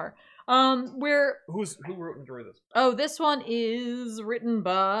here. Who wrote and drew this? Oh, this one is written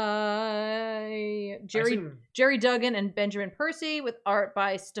by Jerry Duggan and Benjamin Percy with art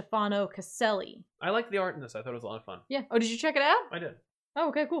by Stefano Caselli. I liked the art in this. I thought it was a lot of fun. Yeah. Oh, did you check it out? I did. Oh,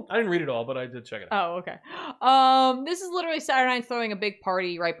 okay, cool. I didn't read it all, but I did check it out. Oh, okay. This is literally Saturday Night throwing a big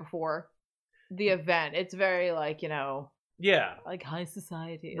party right before the event. It's very like, Yeah. like high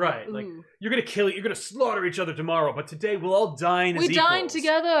society. Right, like, ooh. you're gonna slaughter each other tomorrow, but today we'll all dine as We dine equals.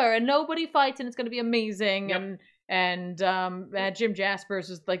 together and nobody fights and it's gonna be amazing. Yep. And Jim Jaspers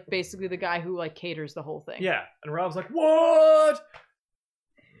is like basically the guy who like caters the whole thing. Yeah, and Rob's like, what?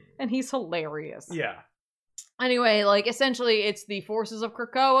 And he's hilarious. Yeah. Anyway, like essentially it's the forces of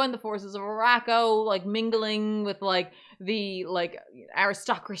Krakoa and the forces of Araco like mingling with like the like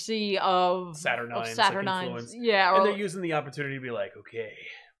aristocracy of Saturnines, Saturnines. like, influence. Yeah. And or- they're using the opportunity to be like, okay,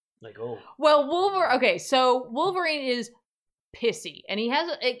 like, oh. well, so Wolverine is pissy. And he has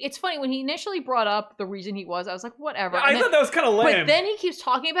it's funny when he initially brought up the reason he was, I was like, whatever. Yeah, And I then- thought that was kind of lame. but then he keeps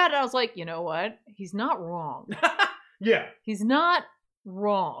talking about it, and I was like, you know what? He's not wrong. Yeah. He's not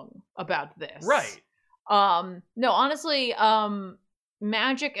wrong about this. Right. No, honestly,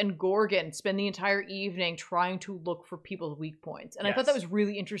 Magic and Gorgon spend the entire evening trying to look for people's weak points. And I thought that Yes. was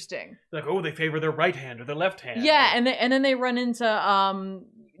really interesting. Like, oh, they favor their right hand or their left hand. Yeah, and then they run into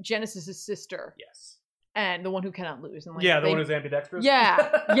Genesis's sister Yes. and the one who cannot lose. And like Yeah, the they- one who's ambidextrous. Yeah,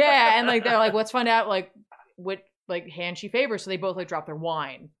 yeah, and like they're like, let's find out like what like hand she favors. So they both like drop their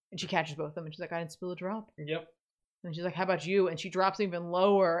wine, and she catches both of them, and she's like, I didn't spill a drop. Yep. And she's like, how about you? And she drops even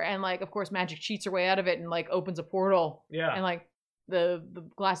lower, and like, of course, Magic cheats her way out of it and like opens a portal, Yeah. and like the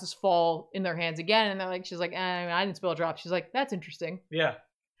glasses fall in their hands again, and they're like, she's like, I didn't spill a drop. She's like, that's interesting, Yeah.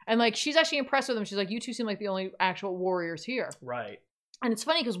 and like she's actually impressed with them. She's like, you two seem like the only actual warriors here, Right. and it's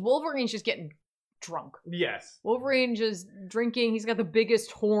funny because Wolverine's just getting drunk. Yes. Wolverine just drinking. He's got the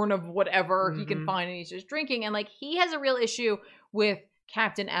biggest horn of whatever he can Mhm. find, and he's just drinking. And like he has a real issue with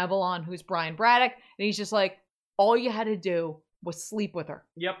Captain Avalon, who's Brian Braddock, and he's just like, all you had to do was sleep with her.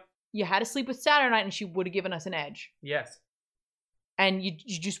 Yep. You had to sleep with Saturnite, and she would have given us an edge. Yes. And you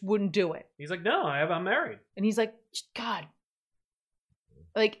just wouldn't do it. He's like, no, I'm married. And he's like, God.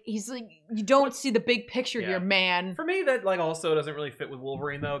 Like, he's like, you don't see the big picture Yeah. here, man. For me, that like also doesn't really fit with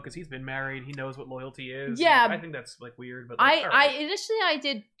Wolverine though, because he's been married. He knows what loyalty is. Yeah. I think that's like weird. But like, all right. Initially I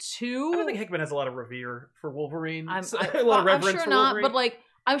did too. I don't think Hickman has a lot of revere for Wolverine. I'm a lot of reverence sure for not, Wolverine. but like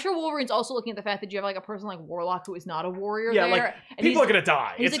I'm sure Wolverine's also looking at the fact that you have like a person like Warlock who is not a warrior yeah, there, like and people he's- are gonna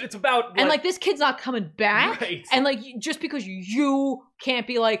die. he's It's like- it's about and like this kid's not coming back, Right. and like just because you can't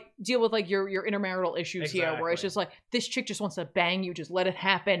be like deal with like your intermarital issues here, where it's Exactly. just like this chick just wants to bang you, just let it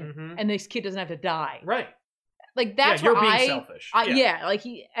happen, Mhm. and this kid doesn't have to die. Right. Like that's yeah, you're where being selfish. yeah, like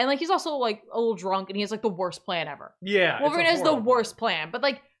he's also like a little drunk, and he has like the worst plan ever. Yeah. it's a Wolverine has the horrible worst plan, but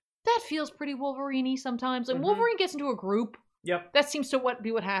like that feels pretty Wolverine-y sometimes. Like Mhm. Wolverine gets into a group. Yep. That seems to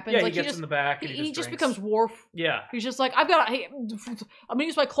be what happens. Yeah, like he gets in the back. And he just drinks. becomes Worf. Yeah, He's just like, I'm gonna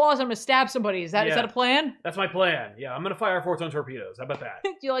use my claws. I'm gonna stab somebody. Is that Yeah. a plan? that's my plan. Yeah, I'm gonna fire 4-ton torpedoes. How about that?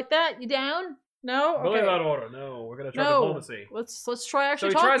 Do you like that? You down? No. Really Okay. about order. No, we're gonna try No. diplomacy. Let's try So actually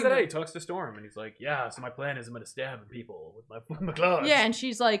he talking. tries it to out. He him. talks to Storm, and he's like, "Yeah, so my plan is I'm gonna stab people with my claws." Yeah, and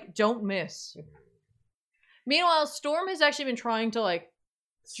she's like, don't miss. Meanwhile, Storm has actually been trying to like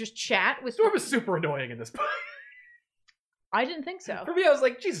just chat with Storm is super annoying in this book. I didn't think so. For me, I was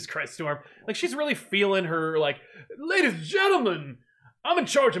like, Jesus Christ, Storm. Like, she's really feeling her, like, ladies and gentlemen, I'm in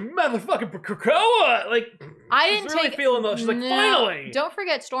charge of motherfucking Krakoa. Like, I she's didn't really take feeling those. She's like, No. finally. Don't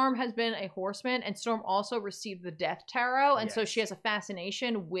forget, Storm has been a horseman, and Storm also received the Death Tarot, and so Yes. she has a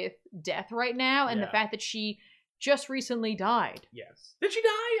fascination with death right now, and the Yeah. fact that she just recently died. Yes. Did she die?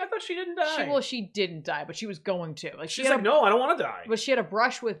 I thought she didn't die. She didn't die, but she was going to. Like She's like, no, I don't want to die. but she had a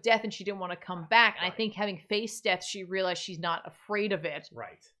brush with death, and she didn't want to come back. And I Right. think having faced death, she realized she's not afraid of it.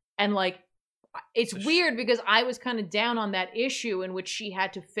 Right. And like, it's So she- weird because I was kind of down on that issue in which she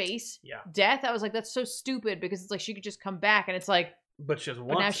had to face Yeah. death. I was like, that's so stupid because it's like she could just come back, and it's like, But she doesn't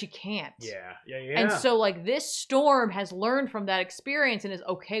but want now to. she can't. Yeah. And so, like, this Storm has learned from that experience and is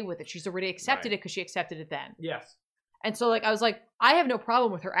okay with it. She's already accepted Right. it because she accepted it then. Yes. And so, like, I was like, I have no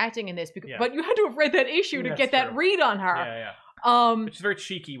problem with her acting in this, because, Yeah. but you had to have read that issue to That's get that true. read on her. Yeah. But she's very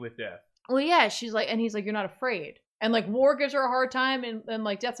cheeky with Death. Well, yeah, she's like, and he's like, you're not afraid. And, like, War gives her a hard time, and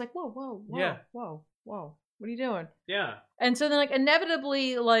like, Death's like, whoa, Yeah. whoa, what are you doing? Yeah. And so then, like,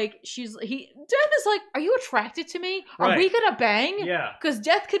 inevitably, like, Death is like, are you attracted to me? Are Right. we gonna bang? Yeah. Because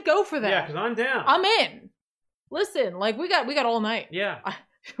Death could go for that. Yeah, because I'm down. I'm in. Listen, like, we got all night. Yeah.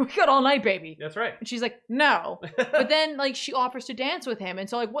 We got all night, baby. That's right. And she's like, no. But then, like, she offers to dance with him. And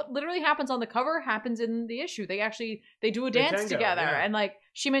so, like, what literally happens on the cover happens in the issue. They do a dance tango, together. yeah. And, like,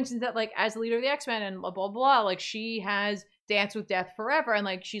 she mentions that, like, as the leader of the X-Men and blah, blah, blah, like, she has danced with Death forever. And,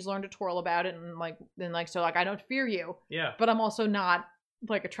 like, she's learned to twirl about it. And, like, then, like, so, like, I don't fear you. Yeah. But I'm also not,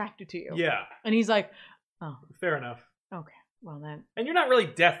 like, attracted to you. Yeah. And he's like, oh, Fair enough. okay. Well, then. And you're not really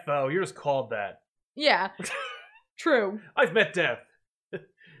Death, though. You're just called that. Yeah. True. I've met Death.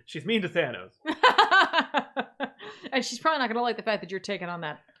 She's mean to Thanos. And she's probably not going to like the fact that you're taking on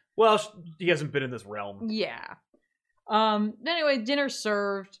that. Well, he hasn't been in this realm. Yeah. Anyway, dinner's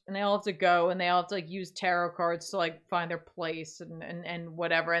served, and they all have to go, and they all have to, like, use tarot cards to, like, find their place and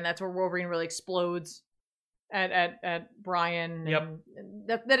whatever, and that's where Wolverine really explodes at Brian. Yep. And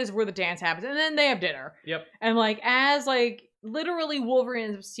that is where the dance happens, and then they have dinner. Yep. And, like, as, like, literally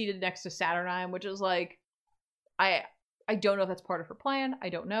Wolverine is seated next to Saturnine, which is, like, I don't know if that's part of her plan. I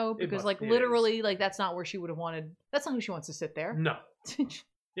don't know, because, like, it literally, is. like, that's not where she would have wanted. That's not who she wants to sit there. No.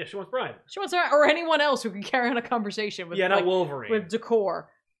 Yeah, she wants Brian. She wants her, or anyone else who can carry on a conversation with, Yeah, not like, Wolverine. with decor.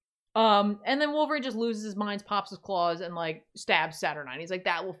 And then Wolverine just loses his mind, pops his claws, and, like, stabs Saturnine. He's like,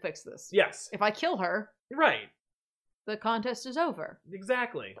 that will fix this. Yes. If I kill her, Right. the contest is over.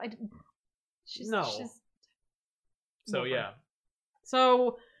 Exactly. She's, No. So, Wolverine. yeah.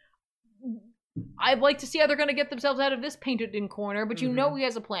 So, I'd like to see how they're going to get themselves out of this painted-in corner, but you know he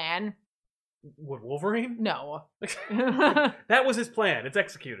has a plan. What, Wolverine? No. That was his plan. It's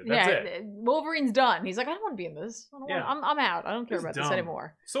executed. That's it. Wolverine's done. He's like, I don't want to be in this. I don't Yeah. want, I'm out. I don't care This is about this dumb.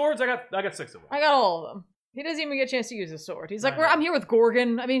 anymore. Swords, I got 6 of them. I got all of them. He doesn't even get a chance to use his sword. He's like, I know. I'm here with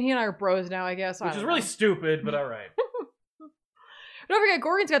Gorgon. I mean, he and I are bros now, I guess. I Which don't is really know. stupid, but alright. Don't forget,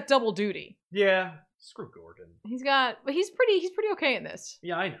 Gorgon's got double duty. Yeah. Screw Gorgon. But he's pretty okay in this.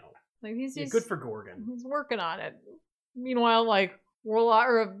 Yeah, I know. Like, he's Good for Gorgon. He's working on it. Meanwhile, like, Warlock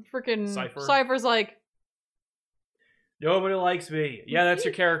or freaking Cypher. Cypher's like, Nobody likes me. Yeah, that's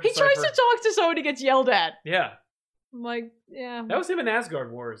your character, he tries to Cypher. talk to someone, he gets yelled at. Yeah. I'm like, yeah. That was him in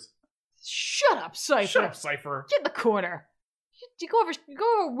Asgard Wars. Shut up, Cypher. Shut up, Cypher. Get in the corner. You go over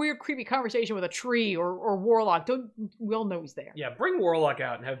a weird, creepy conversation with a tree or Warlock. We all know he's there. Yeah, bring Warlock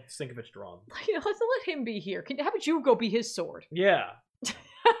out and have Sinkovich drawn. Let him be here. How about you go be his sword? Yeah.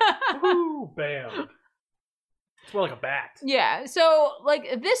 Woo, bam. It's more like a bat. Yeah, so, like,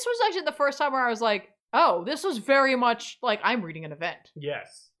 this was actually the first time where I was like, oh, this was very much like I'm reading an event.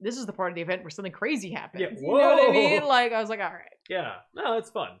 Yes. This is the part of the event where something crazy happens. Yeah, You know what I whoa. mean? Like, I was like, all right. Yeah. No, it's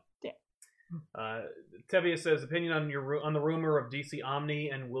fun. Yeah. Tevia says, opinion on on the rumor of DC Omni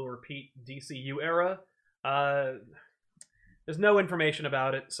and will repeat DCU era. There's no information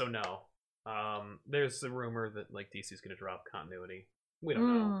about it, so no. There's a rumor that, like, DC's going to drop continuity. We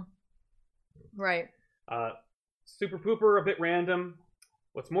don't know. Right. Super Pooper, a bit random.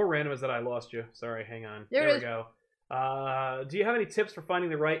 What's more random is that I lost you. Sorry, hang on. There it we is. go. Do you have any tips for finding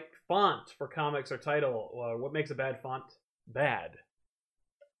the right font for comics or title? What makes a bad font bad?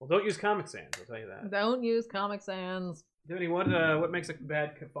 Well, don't use Comic Sans, I'll tell you that. Don't use Comic Sans. Tiffany, what makes a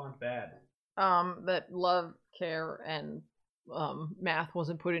bad font bad? That love, care, and math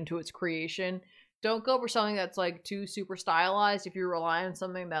wasn't put into its creation. Don't go for something that's, like, too super stylized. If you rely on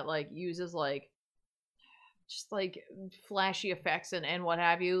something that, like, uses, like, just, like, flashy effects and what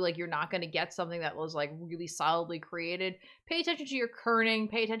have you, like, you're not going to get something that was, like, really solidly created. Pay attention to your kerning.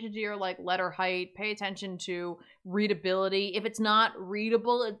 Pay attention to your, like, letter height. Pay attention to readability. If it's not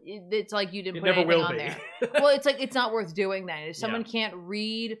readable, it's like you didn't It put never anything will on be. there. Well, it's like, it's not worth doing that. If someone can't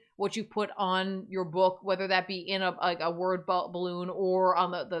read what you put on your book, whether that be in a word balloon or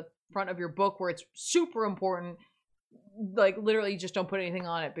on the front of your book where it's super important, like, literally just don't put anything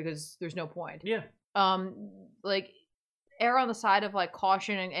on it because there's no point. Yeah. Like, err on the side of, like,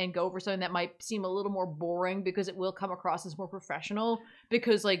 caution and go for something that might seem a little more boring because it will come across as more professional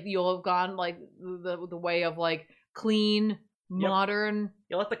because, like, you'll have gone, like, the way of, like, clean, modern.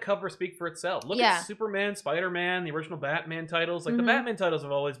 You let the cover speak for itself. Look Yeah. at Superman, Spider-Man, the original Batman titles. Like, the Batman titles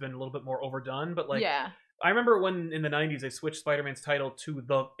have always been a little bit more overdone, but, like, yeah. I remember when in the 90s they switched Spider-Man's title to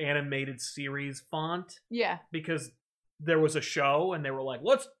the animated series font Yeah. because there was a show and they were like,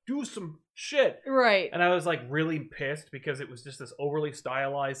 let's do some shit. Right. And I was like really pissed because it was just this overly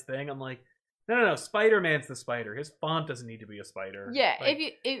stylized thing. I'm like, no, Spider-Man's the spider. His font doesn't need to be a spider. Yeah, Like,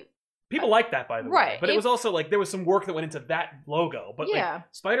 if people like that, by the way. Right, But it was also like there was some work that went into that logo. But Yeah. like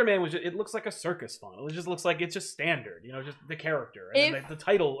Spider-Man was it looks like a circus font. It just looks like it's just standard, just the character. And then the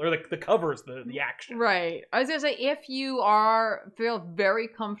title or the covers, the action. Right. I was gonna say, if you feel very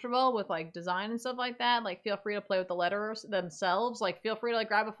comfortable with like design and stuff like that, like feel free to play with the letters themselves. Like feel free to like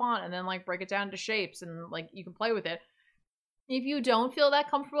grab a font and then like break it down into shapes and like you can play with it. If you don't feel that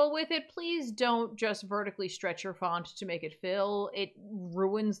comfortable with it, please don't just vertically stretch your font to make it fill. It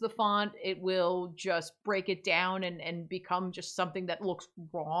ruins the font. It will just break it down and become just something that looks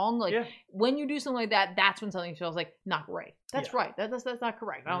wrong. Like when you do something like that, that's when something feels like not right. That's right. That's not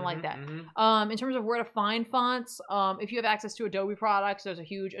correct. I don't like that. In terms of where to find fonts, if you have access to Adobe products, there's a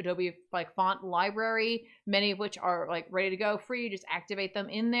huge Adobe like font library, many of which are like ready to go free. Just activate them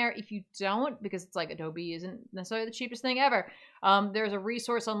in there. If you don't, because it's like Adobe isn't necessarily the cheapest thing ever, there's a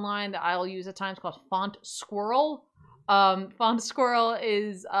resource online that I'll use at times called Font Squirrel. Font Squirrel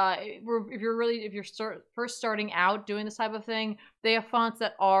is if you're first starting out doing this type of thing, they have fonts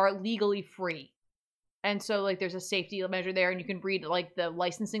that are legally free. And so like there's a safety measure there and you can read like the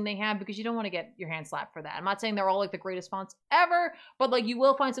licensing they have because you don't want to get your hand slapped for that. I'm not saying they're all like the greatest fonts ever, but like you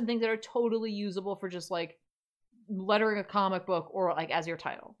will find some things that are totally usable for just like lettering a comic book or like as your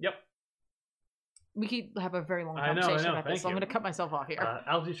title. Yep. We could have a very long I know, conversation about thank this, so I'm you. going to cut myself off here.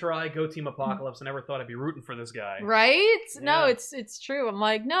 Algie Shirai, Go Team Apocalypse. I never thought I'd be rooting for this guy. Right? Yeah. No, it's true. I'm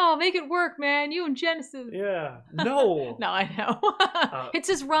like, no, make it work, man. You and Genesis. Yeah. No. No, I know. It's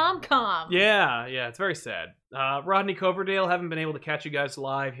his rom-com. Yeah, it's very sad. Rodney Coverdale, haven't been able to catch you guys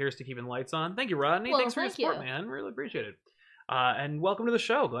live. Here's to keeping the lights on. Thank you, Rodney. Well, Thanks for your thank support, you. man. Really appreciate it. And welcome to the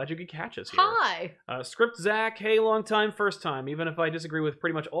show. Glad you could catch us here. Hi. Script Zach, hey, long time, first time. Even if I disagree with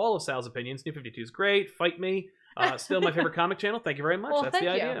pretty much all of Sal's opinions, New 52 is great. Fight me. Still my favorite comic channel. Thank you very much. Well, That's the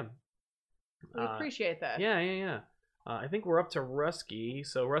thank you. idea. We appreciate that. Yeah. I think we're up to Rusky.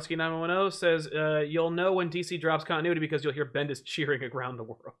 So Rusky9110 says, you'll know when DC drops continuity because you'll hear Bendis cheering around the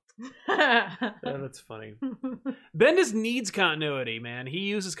world. That's funny. Bendis needs continuity, man. He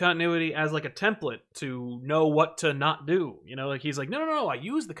uses continuity as like a template to know what to not do. Like he's like, no, I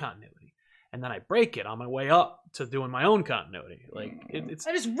use the continuity. And then I break it on my way up to doing my own continuity. Like it's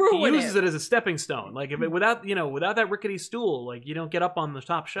I just ruin he uses it as a stepping stone. Like if it, without that rickety stool, like you don't get up on the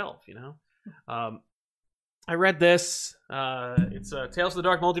top shelf, I read this. It's Tales of the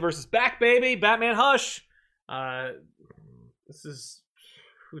Dark Multiverse is back, baby. Batman Hush. This is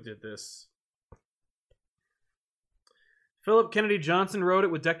who did this? Philip Kennedy Johnson wrote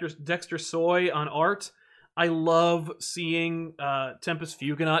it with Dexter Soy on art. I love seeing Tempest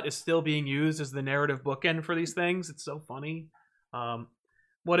Fugonaut is still being used as the narrative bookend for these things. It's so funny.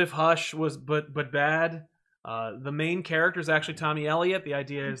 What if Hush was but bad? The main character is actually Tommy Elliott. The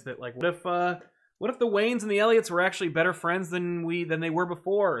idea is that like what if the Waynes and the Elliots were actually better friends than they were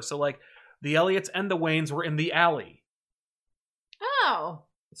before? So like the Elliots and the Waynes were in the alley. Oh.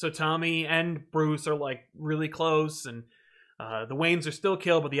 So Tommy and Bruce are like really close, and the Waynes are still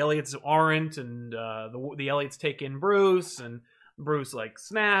killed, but the Elliots aren't, and the Elliots take in Bruce, and Bruce like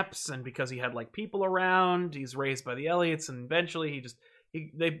snaps, and because he had like people around, he's raised by the Elliots, and eventually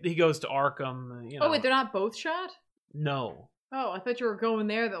he goes to Arkham. Oh wait, they're not both shot? No. Oh, I thought you were going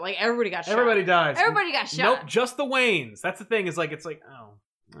there. That like everybody got shot. Everybody dies. Everybody got shot. Nope, just the Waynes. That's the thing. It's like, oh,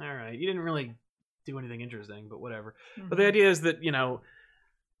 all right. You didn't really do anything interesting, but whatever. Mm-hmm. But the idea is that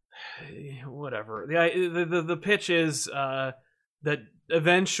whatever. The pitch is that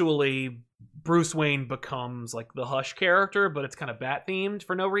eventually Bruce Wayne becomes like the Hush character, but it's kind of bat themed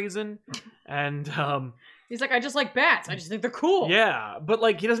for no reason, and he's like, I just like bats. I just think they're cool. Yeah, but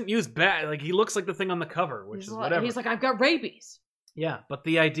like he doesn't use bat. Like he looks like the thing on the cover, which is whatever. He's like, I've got rabies. Yeah, but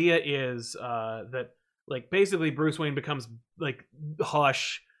the idea is that like basically Bruce Wayne becomes like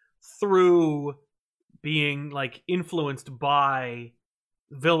Hush through being like influenced by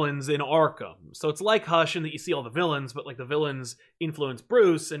villains in Arkham. So it's like Hush in that you see all the villains, but like the villains influence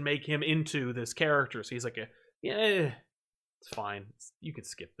Bruce and make him into this character. So he's like it's fine. You could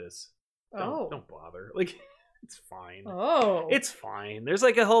skip this. Don't bother. Like, it's fine. Oh. It's fine. There's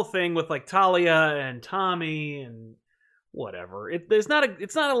like a whole thing with like Talia and Tommy and whatever. It's not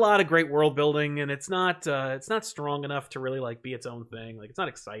a lot of great world building, and it's not strong enough to really like be its own thing. Like it's not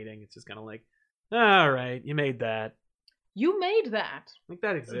exciting. It's just kind of like, all right, you made that. You made that. Like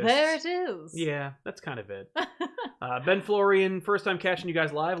that exists. There it is. Yeah, that's kind of it. Ben Florian, first time catching you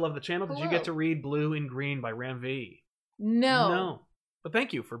guys live. Love the channel. Did Hello. you get to read Blue and Green by Ram V? No. But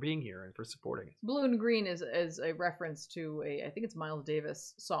thank you for being here and for supporting it. Blue and Green is a reference to I think it's Miles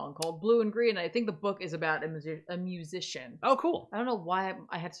Davis song called Blue and Green. I think the book is about a musician. Oh, cool. I don't know why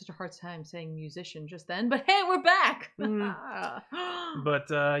I had such a hard time saying musician just then, but hey, we're back. But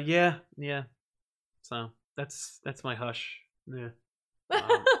yeah. So that's my hush. Yeah.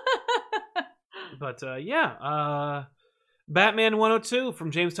 But yeah. Batman 102 from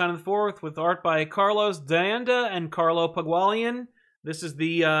James Tynion IV with art by Carlos D'Anda and Carlo Pagwalian. This is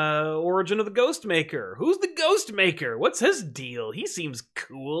the origin of the Ghostmaker. Who's the Ghostmaker? What's his deal? He seems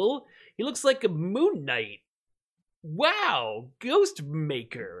cool. He looks like a Moon Knight. Wow,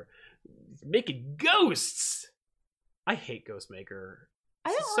 Ghostmaker. He's making ghosts. I hate Ghostmaker.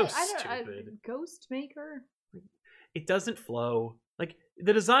 Stupid. Ghostmaker? It doesn't flow. Like,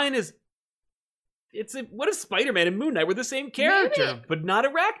 the design is... what if Spider-Man and Moon Knight were the same character, but not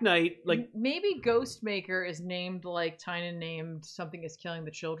Arachnite? Like, maybe Ghostmaker is named like Tynion named Something Is Killing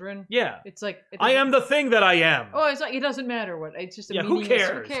the Children. yeah. It's like I am the thing that I am. Oh, it's like it doesn't matter what. It's just a Yeah, who meaningless-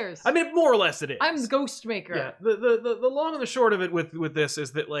 cares? Who cares? I mean, more or less it is. I'm the Ghostmaker. Yeah. The long and the short of it with this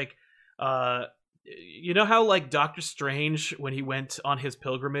is that, like, you know how, like, Doctor Strange, when he went on his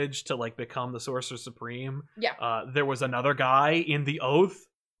pilgrimage to, like, become the Sorcerer Supreme, there was another guy in the Oath.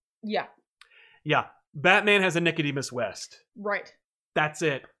 Yeah. Yeah, Batman has a Nicodemus West. Right. That's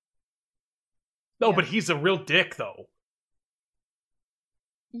it. No, Yeah. but he's a real dick, though.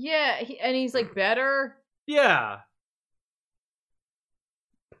 Yeah, and he's like better. Yeah.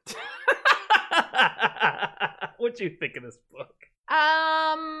 What'd you think of this book?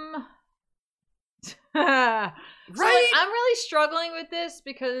 Right. So, Right? I'm really struggling with this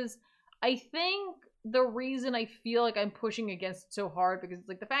because I think the reason I feel like I'm pushing against it so hard because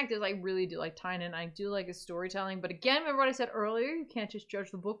like the fact is I really do like Tynion. I do like his storytelling, but again, remember what I said earlier? You can't just judge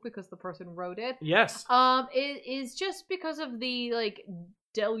the book because the person wrote it. Yes. It is just because of the like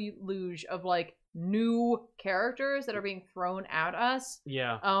deluge of like new characters that are being thrown at us.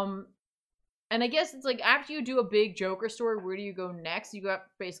 Yeah. And I guess it's like after you do a big Joker story, where do you go next? You got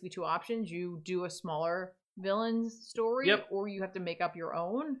basically two options. You do a smaller villain's story, Yep. or you have to make up your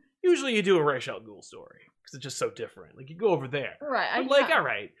own. Usually you do a Ra's al Ghul story because it's just so different. Like, you go over there. Right. But, like, all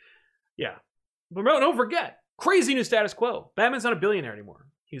right. Yeah. But don't forget, crazy new status quo. Batman's not a billionaire anymore.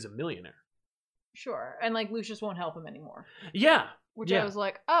 He's a millionaire. Sure. And like Lucius won't help him anymore. Yeah. Which Yeah. I was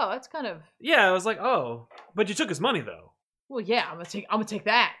like, oh, that's kind of Yeah, I was like, oh. But you took his money, though. well, yeah, I'm gonna take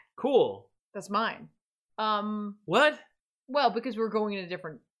that. Cool. That's mine. What? Well, because we're going in a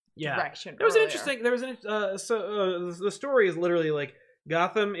different Yeah. direction. There was an earlier. interesting. There was an. The story is literally like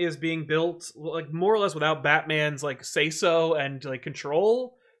Gotham is being built like more or less without Batman's like say so and like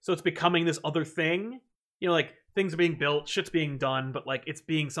control. So it's becoming this other thing. You know, like things are being built, shit's being done, but like it's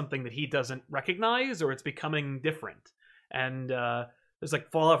being something that he doesn't recognize, or it's becoming different. And there's like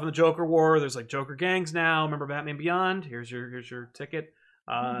fallout from the Joker War. There's like Joker gangs now. Remember Batman Beyond? Here's your ticket.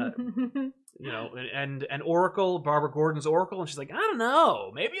 You know, and Oracle, Barbara Gordon's Oracle, and she's like, I don't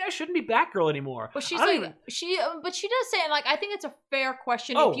know, maybe I shouldn't be Batgirl anymore. But she's I don't like, even- but she does say, and like, I think it's a fair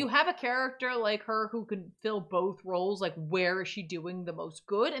question. Oh. If you have a character like her who can fill both roles, like, where is she doing the most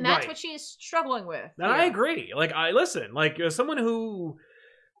good? And that's Right. what she is struggling with. And I agree. Like, I listen, like, as someone who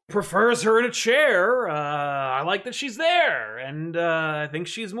prefers her in a chair, I like that she's there, and I think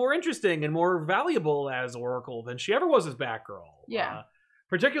she's more interesting and more valuable as Oracle than she ever was as Batgirl. Yeah.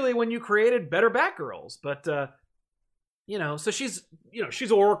 Particularly when you created better Batgirls. But, you know, so she's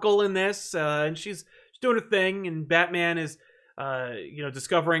Oracle in this, and she's doing her thing, and Batman is, you know,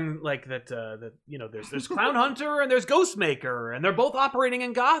 discovering, like, that you know, there's Clown Hunter and there's Ghostmaker, and they're both operating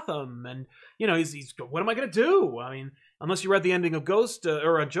in Gotham, and, you know, he's what am I going to do? I mean, unless you read the ending of Ghost,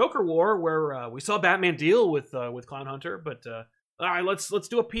 or a Joker War, where we saw Batman deal with Clown Hunter, but, all right, let's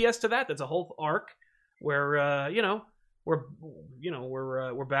do a PS to that. That's a whole arc where, you know,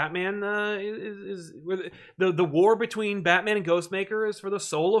 where Batman is where the war between Batman and Ghostmaker is for the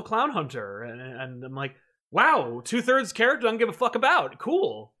soul of Clown Hunter, and I'm like, wow, 2/3 character I don't give a fuck about.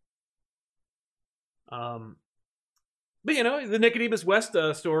 Cool. But you know, the Nicodemus West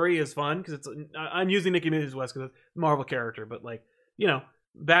story is fun because I'm using Nicodemus West because it's a Marvel character, but like, you know,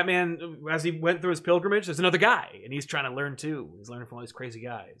 Batman, as he went through his pilgrimage, there's another guy, and he's trying to learn too. He's learning from all these crazy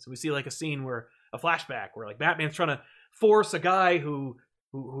guys. We see like a scene where a flashback where like Batman's trying to force a guy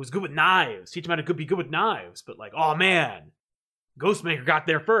who's good with knives, teach him how to be good with knives, but like, oh man, Ghostmaker got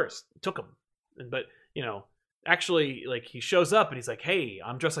there first, took him, but you know, actually, like he shows up and he's like, hey,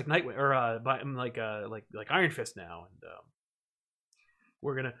 I'm dressed like Nightwing, or I'm like Iron Fist now, and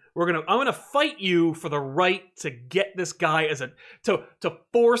I'm gonna fight you for the right to get this guy to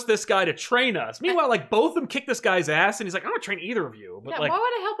force this guy to train us. Meanwhile, like both of them kick this guy's ass, and he's like, I'm not gonna train either of you. But Yeah, like, why would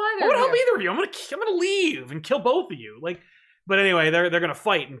I help either? why would I of help you? either of you? I'm gonna leave and kill both of you. Like, but anyway, they're gonna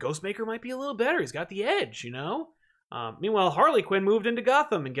fight, and Ghostmaker might be a little better. He's got the edge, you know. Meanwhile, Harley Quinn moved into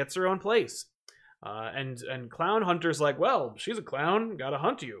Gotham and gets her own place. And Clown Hunter's like, well, she's a clown, gotta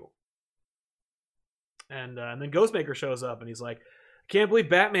hunt you. And then Ghostmaker shows up, and he's like, I can't believe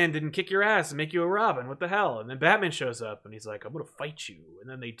Batman didn't kick your ass and make you a Robin. What the hell? And then Batman shows up, and he's like, I'm gonna fight you. And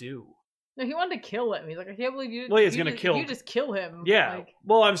then they do. No, he wanted to kill him. He's like, I can't believe you. Well, he's you gonna just, kill. You just kill him. Yeah. Like,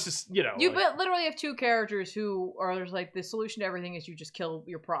 Well, I'm just, you know. you like- literally have two characters who are there's like the solution to everything is you just kill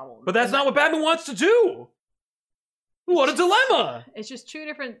your problem. But that's And not what Batman wants to do. What a dilemma! It's just two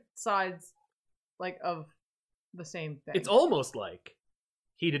different sides, like of the same thing. It's almost like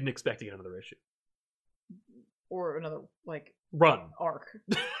he didn't expect to get another issue. or another like Run. arc.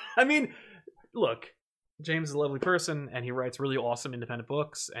 I mean, look, James is a lovely person, and he writes really awesome independent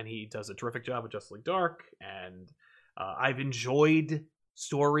books, and he does a terrific job with Justice League Dark, and I've enjoyed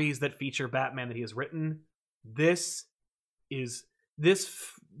stories that feature Batman that he has written. This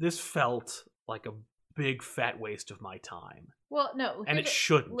felt like a big fat waste of my time, Well, no, and it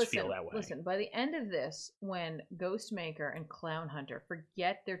shouldn't feel that way. Listen, by the end of this, when Ghostmaker and Clown Hunter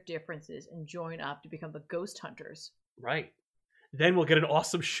forget their differences and join up to become the Ghost Hunters, Right. Then we'll get an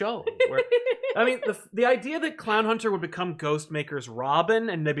awesome show. Where, I mean, the idea that Clown Hunter would become Ghostmaker's Robin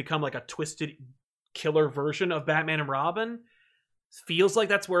and they become like a twisted killer version of Batman and Robin feels like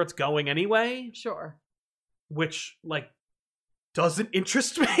that's where it's going anyway, sure. which, like, doesn't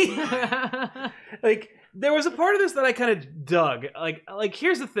interest me. Like, there was a part of this that I kind of dug. Like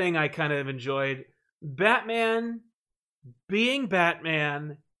here's the thing I kind of enjoyed. Batman being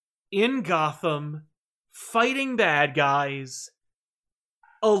Batman in Gotham, fighting bad guys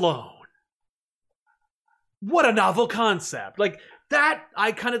alone. What a novel concept. Like that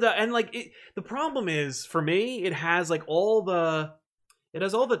I kind of and like the problem is for me it has like all the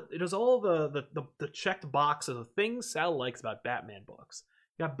checked boxes of things Sal likes about Batman books.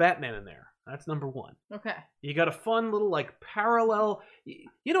 You got Batman in there. That's number one. Okay. You got a fun little like parallel.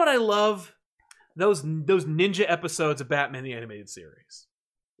 You know what I love? Those ninja episodes of Batman the Animated Series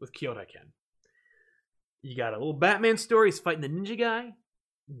with Kyodai Ken. You got a little Batman story, he's fighting the ninja guy.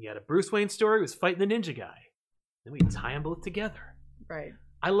 You got a Bruce Wayne story, who's fighting the ninja guy. Then we tie them both together. Right.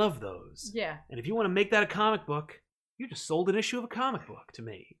 I love those. Yeah. And if you want to make that a comic book, you just sold an issue of a comic book to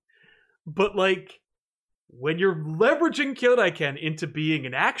me. But like, when you're leveraging Kyodai Ken into being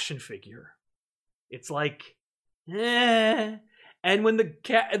an action figure, it's like, eh. And when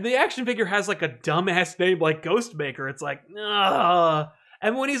the action figure has like a dumbass name like Ghostmaker, it's like, ugh.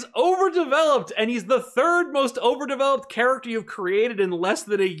 And when he's overdeveloped, and he's the third most overdeveloped character you've created in less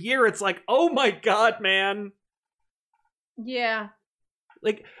than a year, it's like, oh my god, man. Yeah.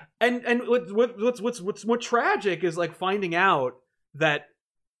 Like, and what's tragic is like finding out that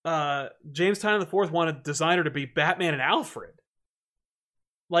James Tynion IV wanted the designer to be Batman and Alfred.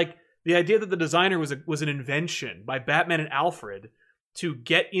 Like the idea that the designer was an invention by Batman and Alfred to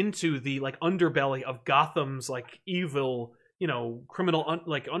get into the like underbelly of Gotham's like evil, you know, criminal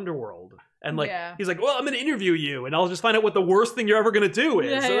like underworld. And like he's like, well, I'm gonna interview you, and I'll just find out what the worst thing you're ever gonna do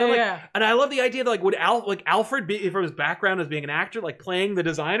is. And I love the idea that like would Alfred be from his background as being an actor, like playing the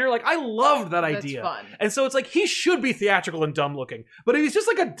designer. Like I loved that idea. That's fun. And so it's like he should be theatrical and dumb looking, but if he's just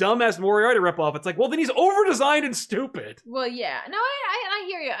like a dumbass Moriarty ripoff, it's like, well, then he's over designed and stupid. Well, yeah. No, I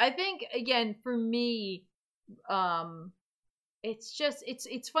hear you. I think again for me, it's just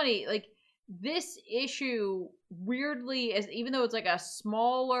it's funny like. This issue weirdly is even though it's like a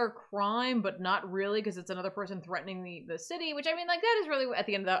smaller crime but not really because it's another person threatening the city, which I mean like that is really at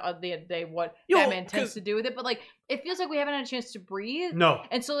the end of the day what Batman tends to do with it, but like it feels like we haven't had a chance to breathe. No.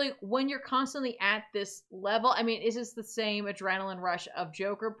 And so like when you're constantly at this level, I mean, is this the same adrenaline rush of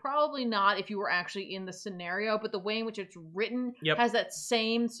Joker? Probably not if you were actually in the scenario, but the way in which it's written has that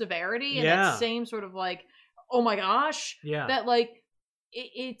same severity and that same sort of like, oh my gosh, that like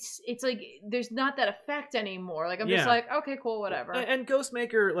it's like there's not that effect anymore. Like I'm just like, okay, cool, whatever. And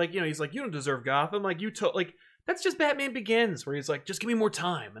Ghostmaker, like, you know, he's like, you don't deserve Gotham. Like like that's just Batman Begins, where he's like, just give me more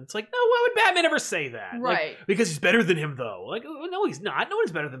time. And it's like, no, why would Batman ever say that? Right. Like, because he's better than him, though. Like, no, he's not. No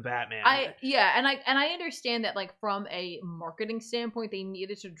one's better than Batman. And I understand that, like, from a marketing standpoint, they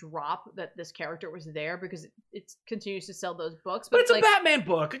needed to drop that this character was there because it continues to sell those books. But it's like, a Batman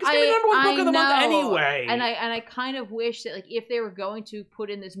book. It's gonna be the number one book of the month anyway. And I kind of wish that, like, if they were going to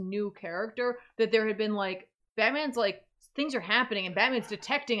put in this new character, that there had been, like, Batman's, like, things are happening and Batman's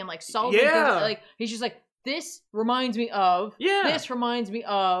detecting and, like, solving things. Like, he's just like, this reminds me of. Yeah. This reminds me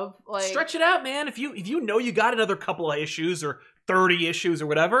of. Like, stretch it out, man. If you know you got another couple of issues or 30 issues or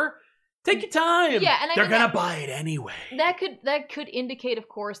whatever, take your time. Yeah, and they're gonna buy it anyway. That could indicate, of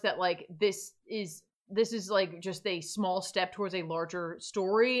course, that like this is like just a small step towards a larger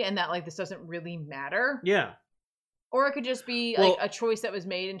story, and that like this doesn't really matter. Yeah. Or it could just be like a choice that was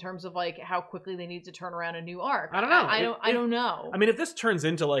made in terms of like how quickly they need to turn around a new arc. I don't know. I don't know. I mean, if this turns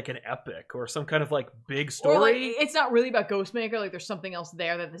into like an epic or some kind of like big story, or like it's not really about Ghostmaker. Like there's something else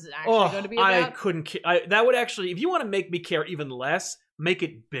there that this is actually going to be about. I couldn't. That would actually, if you want to make me care even less, make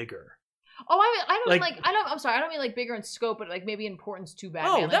it bigger. Oh, I don't mean I'm sorry. I don't mean like bigger in scope, but like maybe importance to Batman.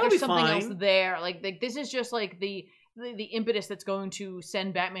 Oh, like, that would there's be something fine. else there. Like this is just like the impetus that's going to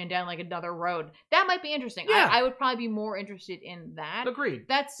send Batman down like another road. That might be interesting. Yeah. I would probably be more interested in that. Agreed.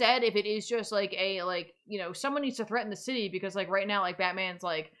 That said, if it is just like a like, you know, someone needs to threaten the city because like right now like Batman's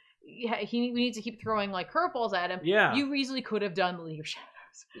like we need to keep throwing like curveballs at him. Yeah. You easily could have done the League of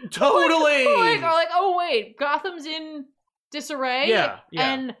Shadows. Totally. or like, oh wait, Gotham's in disarray. Yeah.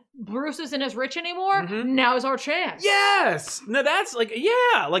 And Bruce isn't as rich anymore. Mhm. Now's our chance. Yes! No, that's like,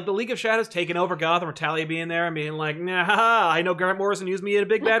 yeah, like the League of Shadows taking over Gotham, or Talia being there and being like, nah, I know Grant Morrison used me in a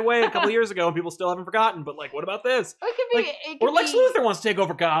big bad way a couple of years ago and people still haven't forgotten, but like, what about this? Or it could be, Like, it could or Lex be- Luthor wants to take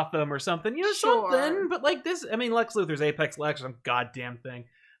over Gotham or something, you know, Sure. something. But like this, I mean, Lex Luthor's Apex Lex or some goddamn thing.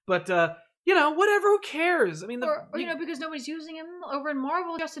 But, you know, whatever, who cares? I mean, or you know, because nobody's using him over in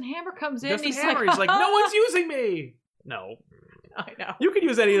Marvel, Justin Hammer comes in. Justin and he's Hammer, like, he's like, no one's using me! No. I know. You could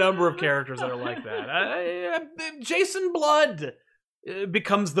use any number of characters that are like that. Jason Blood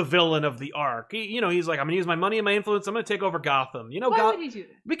becomes the villain of the arc. He's like, I'm gonna use my money and my influence. I'm gonna take over Gotham. You know, Why would he do that?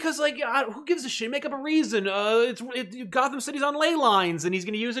 because like, who gives a shit? Make up a reason. Gotham City's on ley lines, and he's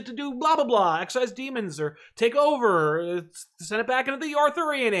gonna use it to do blah blah blah, excise demons or take over, send it back into the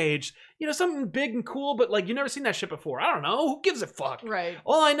Arthurian age. You know, something big and cool, but like, you've never seen that shit before. I don't know. Who gives a fuck? Right.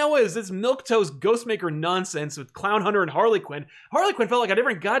 All I know is this milquetoast Ghostmaker nonsense with Clown Hunter and Harley Quinn. Harley Quinn felt like a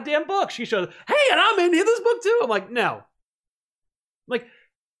different goddamn book. She showed, hey, and I'm in this book too. I'm like, no. Like,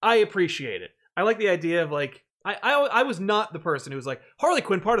 I appreciate it. I like the idea of like, I was not the person who was like, Harley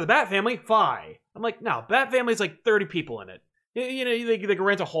Quinn, part of the Bat family, fine. I'm like, no, Bat family's like 30 people in it. You know, they can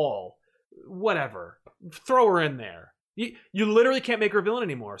rent a hall. Whatever. Throw her in there. You literally can't make her a villain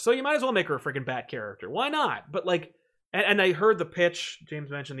anymore, so you might as well make her a freaking Bat character. Why not? But like, and I heard the pitch. James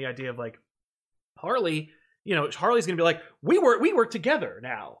mentioned the idea of like Harley. You know, Harley's gonna be like, we work together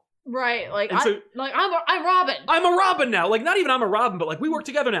now. Right. Like, And so- I'm Robin. I'm a Robin now. Like, not even I'm a Robin, but like we work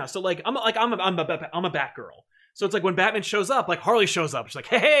together now. So like I'm a Batgirl. So it's like when Batman shows up, like Harley shows up. She's like,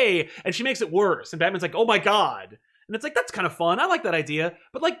 hey, and she makes it worse. And Batman's like, oh my god. And it's like, that's kind of fun. I like that idea.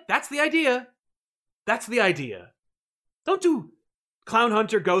 But like, that's the idea. That's the idea. Don't do Clown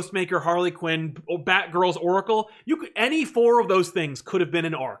Hunter, Ghostmaker, Harley Quinn, or Batgirl's Oracle. Any four of those things could have been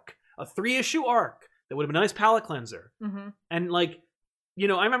an arc, a 3-issue arc that would have been a nice palate cleanser. Mm-hmm. And like, you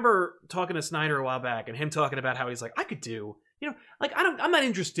know, I remember talking to Snyder a while back, and him talking about how he's like, I could do, you know, like I'm not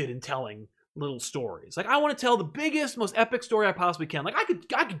interested in telling little stories. Like, I want to tell the biggest, most epic story I possibly can. Like,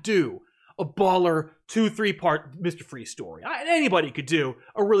 I could do a baller 2-3-part Mr. Freeze story. Anybody could do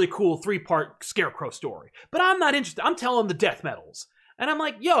a really cool 3-part Scarecrow story. But I'm not interested. I'm telling the death metals. And I'm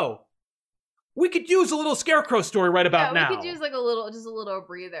like, yo, we could use a little Scarecrow story right about now. We could use like a little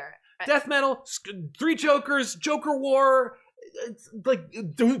breather. Death metal, 3 Jokers, Joker War, like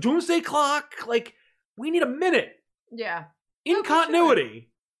Doomsday Clock. Like, we need a minute Yeah. in No, for continuity.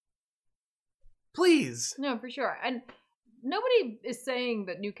 Please. No, for sure. And nobody is saying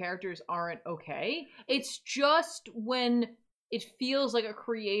that new characters aren't okay. It's just when it feels like a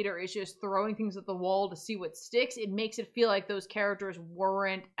creator is just throwing things at the wall to see what sticks, it makes it feel like those characters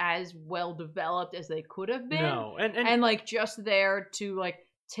weren't as well developed as they could have been. No, and like just there to like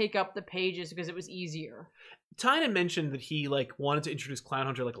take up the pages because it was easier. Tynan mentioned that he like wanted to introduce Clown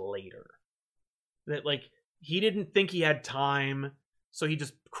Hunter like later. That like he didn't think he had time, so he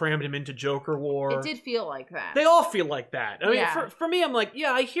just crammed him into Joker War. It did feel like that. They all feel like that. I mean, Yeah. for me, I'm like,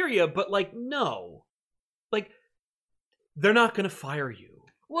 yeah, I hear you, but like, no. Like, they're not going to fire you.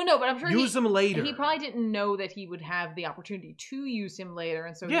 Well, no, but I'm sure Use them later. He probably didn't know that he would have the opportunity to use him later,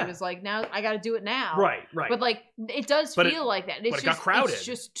 and so Yeah. he was like, "Now I got to do it now." Right. But like, it does But feel like that. It's but it just, got crowded. It's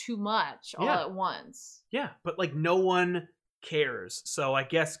just too much all Yeah. at once. Yeah, but like no one cares. So I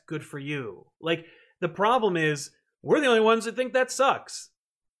guess good for you. Like the problem is we're the only ones that think that sucks.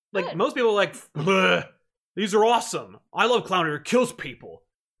 Like Good. most people are like, "Bleh, these are awesome. I love Clown Hunter. He kills people.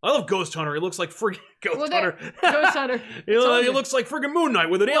 I love Ghost Hunter. He looks like friggin' Ghost Well, Hunter. Ghost Hunter. he Told you. looks like friggin' Moon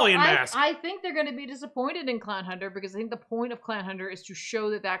Knight with an alien mask. I think they're going to be disappointed in Clown Hunter because I think the point of Clown Hunter is to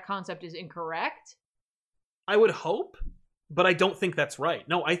show that concept is incorrect. I would hope, but I don't think that's right.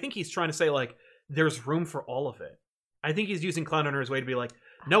 No, I think he's trying to say, like, there's room for all of it. I think he's using Clown Hunter as a way to be like,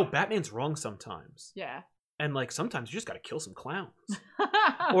 no, Batman's wrong sometimes. Yeah. And, like, sometimes you just gotta kill some clowns.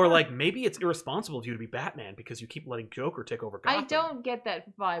 Or, like, maybe it's irresponsible of you to be Batman because you keep letting Joker take over Gotham. I don't get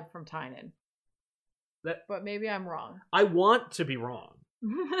that vibe from Tynion. But maybe I'm wrong. I want to be wrong.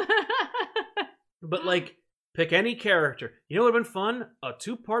 But, like, pick any character. You know what would have been fun? A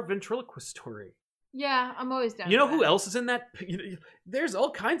 2-part ventriloquist story. Yeah, I'm always down. You know for who that. else is in that? There's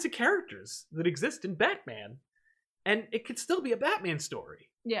all kinds of characters that exist in Batman. And it could still be a Batman story.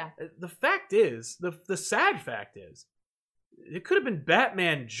 Yeah. The fact is, the sad fact is, it could have been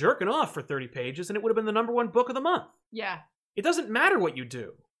Batman jerking off for 30 pages and it would have been the #1 book of the month. Yeah. It doesn't matter what you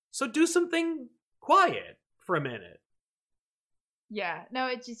do. So do something quiet for a minute. Yeah. No,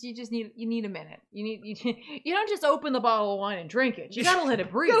 it's just you need a minute. You don't just open the bottle of wine and drink it. You gotta let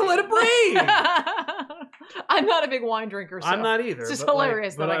it breathe. You gotta let it breathe. I'm not a big wine drinker, so I'm not either. It's just but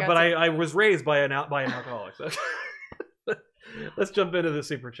hilarious Like, that but I was raised by an alcoholic. So. Let's jump into the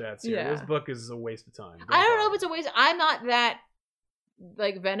super chats here. Yeah. This book is a waste of time. I don't know if it's a waste. I'm not that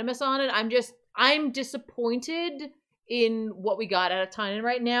like venomous on it. I'm disappointed in what we got out of Tynion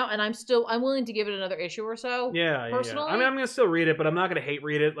right now, and I'm willing to give it another issue or so. Yeah, personally. I mean, I'm gonna still read it, but I'm not gonna hate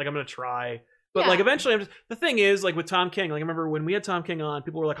read it. Like, I'm gonna try. But like, eventually, the thing is, like with Tom King, like I remember when we had Tom King on,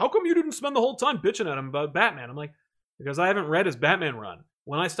 people were like, "How come you didn't spend the whole time bitching at him about Batman?" I'm like, because I haven't read his Batman run.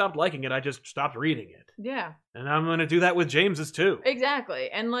 When I stopped liking it, I just stopped reading it. Yeah. And I'm gonna do that with James's too.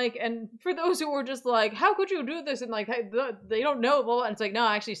 Exactly. And for those who were just like, how could you do this? And like, hey, they don't know. Blah, blah. And it's like, no,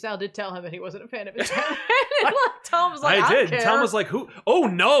 actually, Sal did tell him that he wasn't a fan of his Batman. And like, Tom was like, I did. Don't care. Tom was like, who? Oh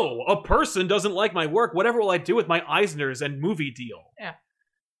no, a person doesn't like my work. Whatever will I do with my Eisners and movie deal? Yeah.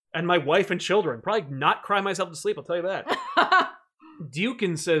 And my wife and children. Probably not cry myself to sleep, I'll tell you that.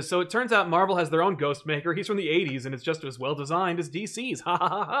 Dukin says, so it turns out Marvel has their own Ghostmaker. He's from the 80s, and it's just as well designed as DC's. Ha ha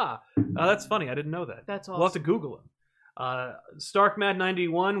ha ha. That's funny. I didn't know that. That's awesome. We'll have to Google him.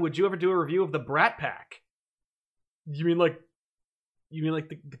 StarkMad91, would you ever do a review of the Brat Pack? You mean like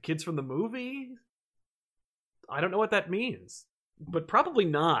the kids from the movie? I don't know what that means. But probably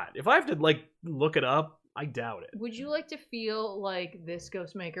not. If I have to, like, look it up, I doubt it. Would you like to feel like this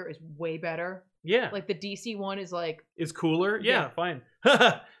Ghostmaker is way better? Yeah. Like the DC one is like... Is cooler? Yeah. Fine.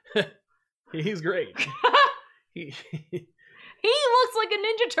 He's great. He looks like a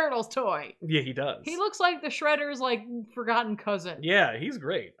Ninja Turtles toy. Yeah, he does. He looks like the Shredder's like forgotten cousin. Yeah, he's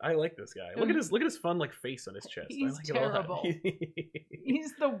great. I like this guy. Look at his fun like face on his chest. He's I like terrible. It a lot.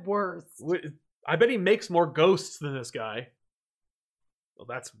 He's the worst. I bet he makes more ghosts than this guy. Well,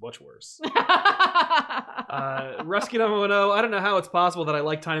 that's much worse. Rusky number 10. I don't know how it's possible that I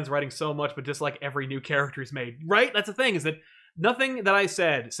like Tynion's writing so much, but dislike every new character he's made. Right? That's the thing, is that nothing that I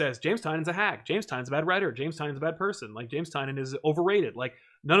said says James Tynion's a hack. James Tynion's a bad writer. James Tynion's a bad person. Like, James Tynion is overrated. Like,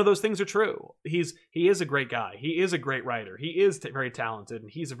 none of those things are true. He is a great guy. He is a great writer. He is very talented, and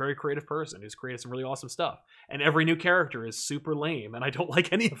he's a very creative person who's created some really awesome stuff. And every new character is super lame, and I don't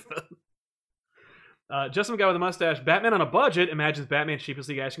like any of them. Just some guy with a mustache. Batman on a budget imagines Batman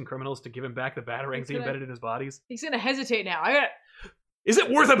sheepishly asking criminals to give him back the batarangs he embedded in his bodies. He's gonna hesitate now. Is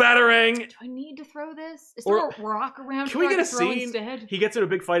it worth a batarang? Do I need to throw this? Is there a rock around? Can we get a scene? Instead? He gets in a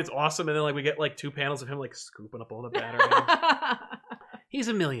big fight. It's awesome, and then like we get like 2 panels of him like scooping up all the batarangs. He's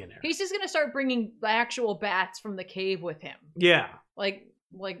a millionaire. He's just gonna start bringing the actual bats from the cave with him. Yeah. Like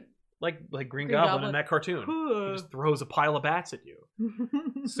Green Goblin in that cartoon. He just throws a pile of bats at you.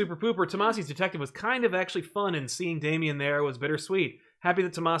 Super Pooper. Tomasi's detective was kind of actually fun, and seeing Damian there was bittersweet. Happy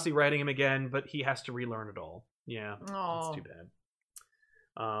that Tomasi writing him again, but he has to relearn it all. Yeah, that's too bad.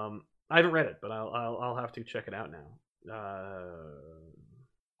 I haven't read it, but I'll have to check it out now.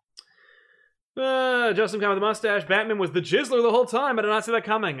 Justin Khan with a mustache. Batman was the Jizzler the whole time. I did not see that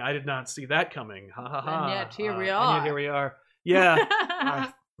coming. I did not see that coming. Ha ha ha. And yet here we are. And yet here we are.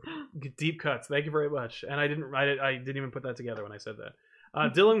 Yeah. Deep cuts. Thank you very much. And I didn't even put that together when I said that.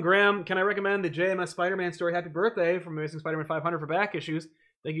 Dylan Graham, can I recommend the JMS Spider-Man story Happy Birthday from Amazing Spider-Man 500 for back issues?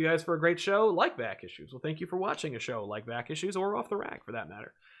 Thank you guys for a great show. Like back issues. Well, thank you for watching a show like back issues, or Off the Rack for that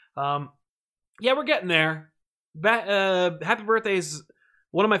matter. Yeah, we're getting there. Happy Birthday is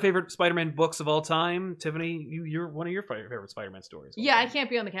one of my favorite Spider-Man books of all time. Tiffany, you're one of your favorite Spider-Man stories. Yeah, I can't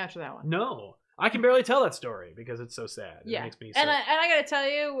be on the couch for that one. No. I can barely tell that story because it's so sad. Yeah. It makes me and I gotta tell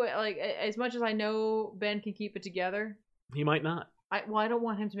you, like, as much as I know Ben can keep it together, he might not. I don't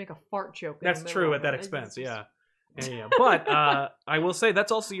want him to make a fart joke. That's true at that expense, yeah. But I will say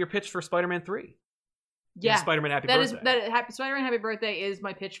that's also your pitch for Spider-Man 3. Yeah. Spider-Man Happy Birthday. Spider-Man Happy Birthday is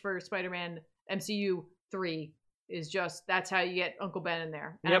my pitch for Spider-Man MCU 3. is just that's how you get Uncle Ben in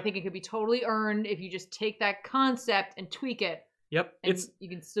there. And Yep. I think it could be totally earned if you just take that concept and tweak it. Yep. And you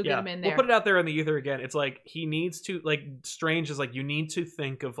can still get him in there. We'll put it out there in the ether again. It's like he needs to like Strange is like you need to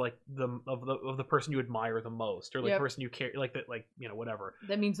think of like the person you admire the most or like the person you care like that like whatever.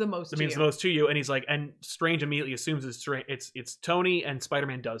 That means the most. That means the most to you. And he's like, and Strange immediately assumes it's Tony, and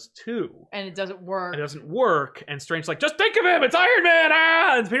Spider-Man does too. And it doesn't work. It doesn't work. And Strange's like, just think of him. It's Iron Man.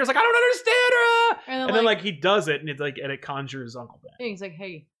 Ah! And Peter's like, I don't understand. Ah! And then like he does it, and it's like and it conjures Uncle Ben. And he's like,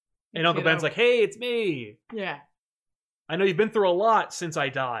 hey. And Uncle Ben's like, hey, it's me. Yeah. I know you've been through a lot since I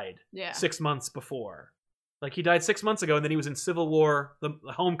died. Yeah. 6 months before. Like, he died 6 months ago, and then he was in Civil War, the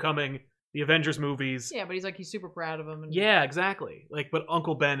Homecoming, the Avengers movies. Yeah, but he's super proud of him. And... Yeah, exactly. Like, but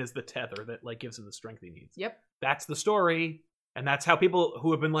Uncle Ben is the tether that, like, gives him the strength he needs. Yep. That's the story, and that's how people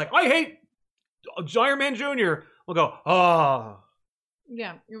who have been like, I hate Iron Man Jr. will go, oh.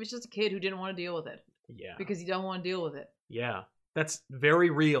 Yeah, it was just a kid who didn't want to deal with it. Yeah. Because he don't want to deal with it. Yeah. That's very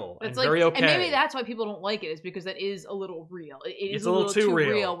real and like, very okay. And maybe that's why people don't like it, is because that is a little real. It's a little too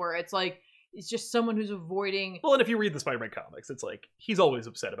real. Where it's like, it's just someone who's avoiding... Well, and if you read the Spider-Man comics, it's like, he's always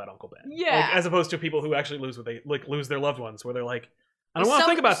upset about Uncle Ben. Yeah. Like, as opposed to people who actually lose their loved ones, where they're like, I don't want to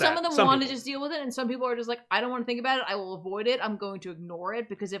think about that. Some of them want to just deal with it, and some people are just like, I don't want to think about it. I will avoid it. I'm going to ignore it,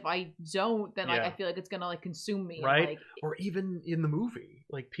 because if I don't, then I feel like it's going to like consume me. Right? And, like, or even in the movie,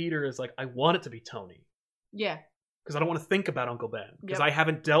 like Peter is like, I want it to be Tony. Yeah. Because I don't want to think about Uncle Ben. Because Yep. I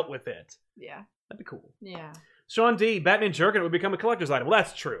haven't dealt with it. Yeah. That'd be cool. Yeah. Sean D, Batman Jerkin would become a collector's item. Well,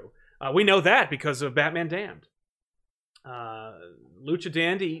 that's true. We know that because of Batman Damned. Lucha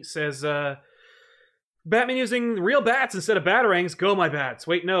Dandy says, Batman using real bats instead of batarangs. Go, my bats.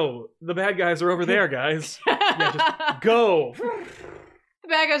 Wait, no. The bad guys are over there, guys. Yeah, just go. The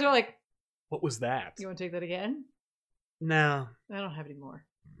bad guys are like, what was that? you want to take that again? No. I don't have any more.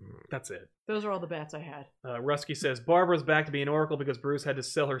 That's it. Those are all the bats I had. Rusky says, Barbara's back to be an Oracle because Bruce had to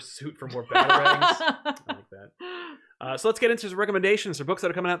sell her suit for more batarangs. I like that. So let's get into some recommendations for books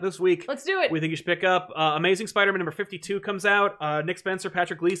that are coming out this week. Let's do it. We think you should pick up. Amazing Spider-Man number 52 comes out. Nick Spencer,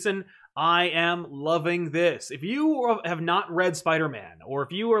 Patrick Gleason. I am loving this. If you have not read Spider-Man, or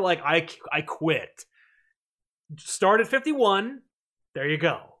if you are like, I quit, start at 51. There you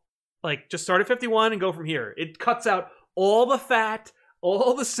go. Like, just start at 51 and go from here. It cuts out all the fat,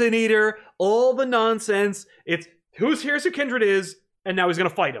 all the Sin Eater, all the nonsense. It's here's who Kindred is, and now he's gonna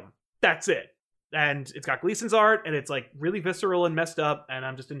fight him. That's it. And it's got Gleason's art, and it's like really visceral and messed up, and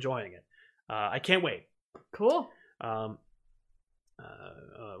I'm just enjoying it. I can't wait. Cool.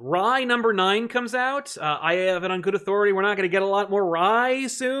 Rye number 9 comes out. I have it on good authority. We're not going to get a lot more Rye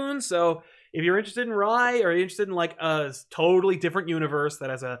soon, so if you're interested in Rye, or you're interested in like a totally different universe that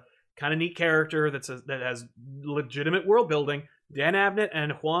has a kind of neat character that has legitimate world building, Dan Abnett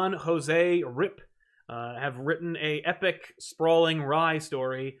and Juan Jose Rip have written a epic, sprawling Rye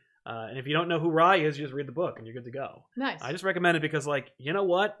story. And if you don't know who Rye is, you just read the book and you're good to go. Nice. I just recommend it because, like, you know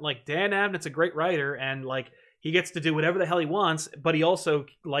what? Like, Dan Abnett's a great writer, and like he gets to do whatever the hell he wants, but he also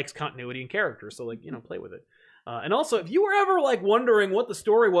likes continuity and character. So, like, play with it. And also, if you were ever like wondering what the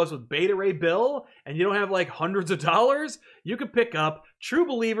story was with Beta Ray Bill, and you don't have like hundreds of dollars, you could pick up True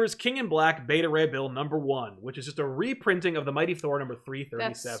Believers King in Black Beta Ray Bill number 1, which is just a reprinting of the Mighty Thor number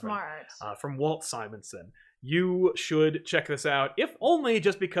 337. That's smart. From Walt Simonson. You should check this out, if only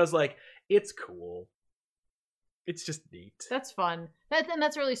just because like it's cool. It's just neat. That's fun.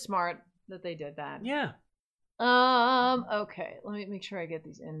 That's really smart that they did that. Yeah. Okay, let me make sure I get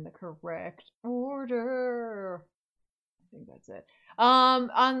these in the correct order. I think that's it.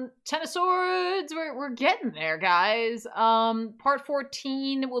 On Ten of Swords, we're getting there, guys. Part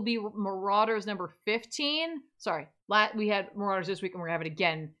 14 will be Marauders number 15. Sorry, we had Marauders this week, and we're gonna have it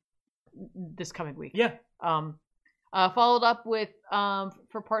again this coming week. Yeah. Followed up with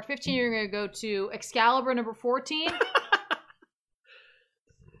for part 15, you're gonna go to Excalibur number 14.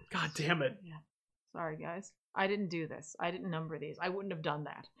 God damn it. Yeah. Sorry, guys. I didn't do this. I didn't number these. I wouldn't have done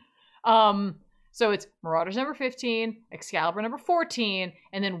that. So it's Marauders number 15, Excalibur number 14,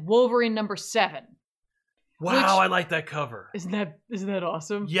 and then Wolverine number 7. Wow, I like that cover. Isn't that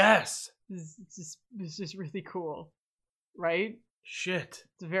awesome? Yes. It's just really cool. Right? Shit.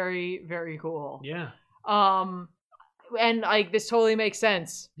 It's very, very cool. Yeah. And like this totally makes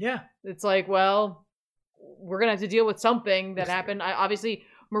sense. Yeah. It's like, well, we're gonna have to deal with something that happened. Obviously,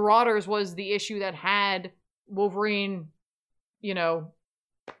 Marauders was the issue that had Wolverine,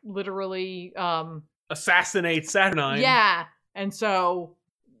 literally assassinate Saturnine. Yeah. And so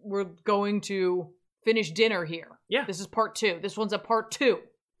we're going to finish dinner here. Yeah. This is part 2. This one's a part 2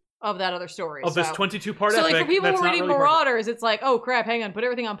 of that other story. Of this 22-part epic. So epic. Like for people who reading Marauders, it's like, oh crap, hang on, put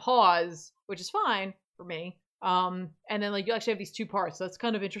everything on pause, which is fine for me. And then like you actually have these 2 parts, so that's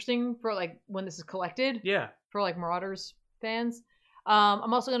kind of interesting for like when this is collected. Yeah. For like Marauders fans.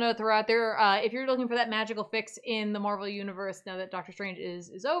 I'm also going to throw out there, if you're looking for that magical fix in the Marvel Universe now that Doctor Strange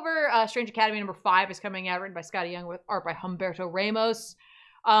is over, Strange Academy number 5 is coming out, written by Scotty Young with art by Humberto Ramos.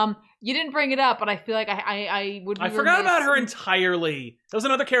 You didn't bring it up, but I feel like I would be forgot about her entirely. There was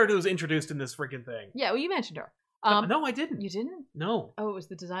another character that was introduced in this freaking thing. Yeah, well, you mentioned her. No, I didn't. You didn't? No. Oh, it was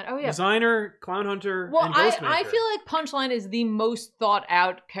the design. Oh, yeah. Designer, Clown Hunter, well, and Ghostmaker. I feel like Punchline is the most thought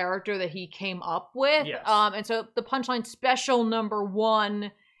out character that he came up with. Yes. And so the Punchline special number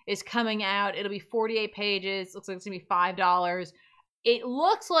 1 is coming out. It'll be 48 pages. Looks like it's going to be $5. It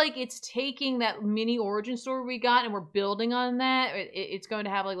looks like it's taking that mini origin story we got and we're building on that. It's going to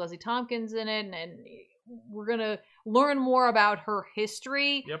have like Leslie Tompkins in it, and we're going to learn more about her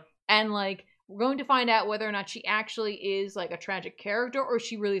history. Yep. And like, we're going to find out whether or not she actually is like a tragic character or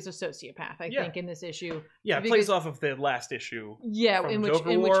she really is a sociopath, I think, in this issue. Yeah, it plays off of the last issue. Yeah, from in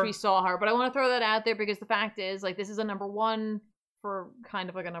which we saw her. But I want to throw that out there because the fact is, like, this is a number 1 for kind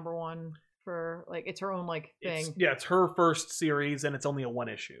of like a number 1 for like it's her own like thing. It's her first series and it's only a 1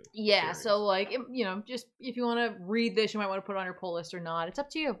 issue. Yeah, series. so like just if you want to read this, you might want to put it on your pull list or not. It's up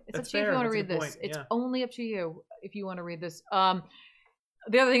to you. It's up to you if you want to read this. It's only up to you if you want to read this.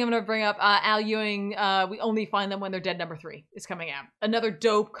 The other thing I'm going to bring up, Al Ewing, We Only Find Them When They're Dead number 3 is coming out. Another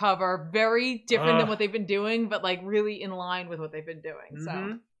dope cover, very different than what they've been doing, but like really in line with what they've been doing.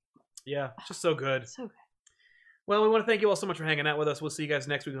 So yeah, just so good. So good. Well, we want to thank you all so much for hanging out with us. We'll see you guys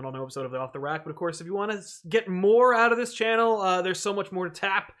next week on a new episode of the Off the Rack. But of course, if you want to get more out of this channel, there's so much more to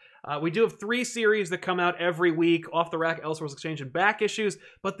tap. We do have 3 series that come out every week, Off the Rack, Elseworlds Exchange, and back issues,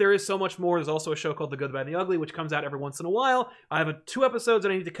 but there is so much more. There's also a show called The Good, the Bad, and the Ugly, which comes out every once in a while. I have 2 episodes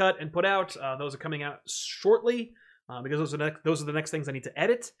that I need to cut and put out. Those are coming out shortly, because those are the next things I need to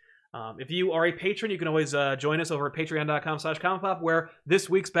edit. If you are a patron, you can always join us over at patreon.com/comicpop, where this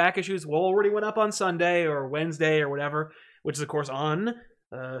week's back issues already went up on Sunday or Wednesday or whatever, which is, of course, on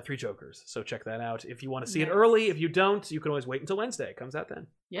 3 Jokers. So check that out if you want to see it early. If you don't, you can always wait until Wednesday. It comes out then.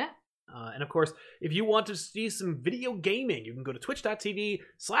 Yeah. And of course, if you want to see some video gaming, you can go to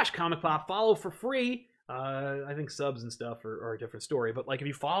twitch.tv/comicpop, follow for free. I think subs and stuff are a different story, but like if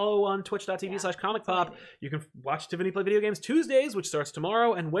you follow on twitch.tv/comicpop, you can watch Tiffany play video games Tuesdays, which starts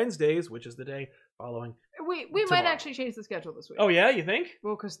tomorrow, and Wednesdays, which is the day following. We might actually change the schedule this week. Oh yeah, you think?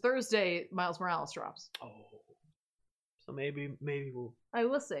 Well, because Thursday Miles Morales drops. Oh, so maybe we'll.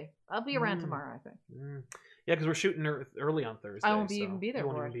 We'll see. I'll be around tomorrow, I think. Yeah, because we're shooting early on Thursday. I won't even be there. You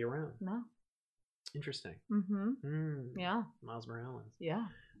won't even be around. No. Interesting. Yeah. Miles Morales. Yeah.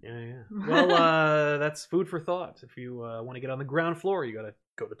 Yeah. Well, that's food for thought. If you want to get on the ground floor, you got to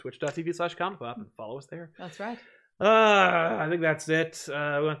go to twitch.tv/comicpop and follow us there. That's right. I think that's it. We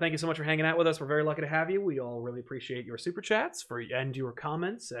want to thank you so much for hanging out with us. We're very lucky to have you. We all really appreciate your super chats and your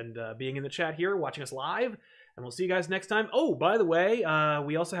comments and being in the chat here, watching us live. And we'll see you guys next time. Oh, by the way,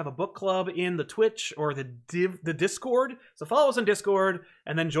 we also have a book club in the Twitch or the Discord. So follow us on Discord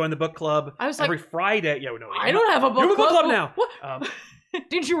and then join the book club every Friday. Yeah, no, I don't have a book club. You have a book club now. What?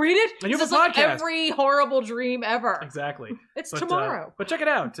 Did you read it? And you have this a is podcast. Like every horrible dream ever. Exactly. It's tomorrow. But check it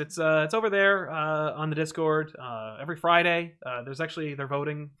out. It's over there on the Discord every Friday. They're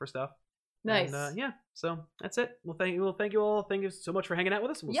voting for stuff. Nice. And, yeah. So that's it. Well, thank you all. Thank you so much for hanging out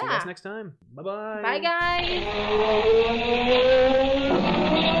with us. We'll see you guys next time. Bye-bye. Bye, guys.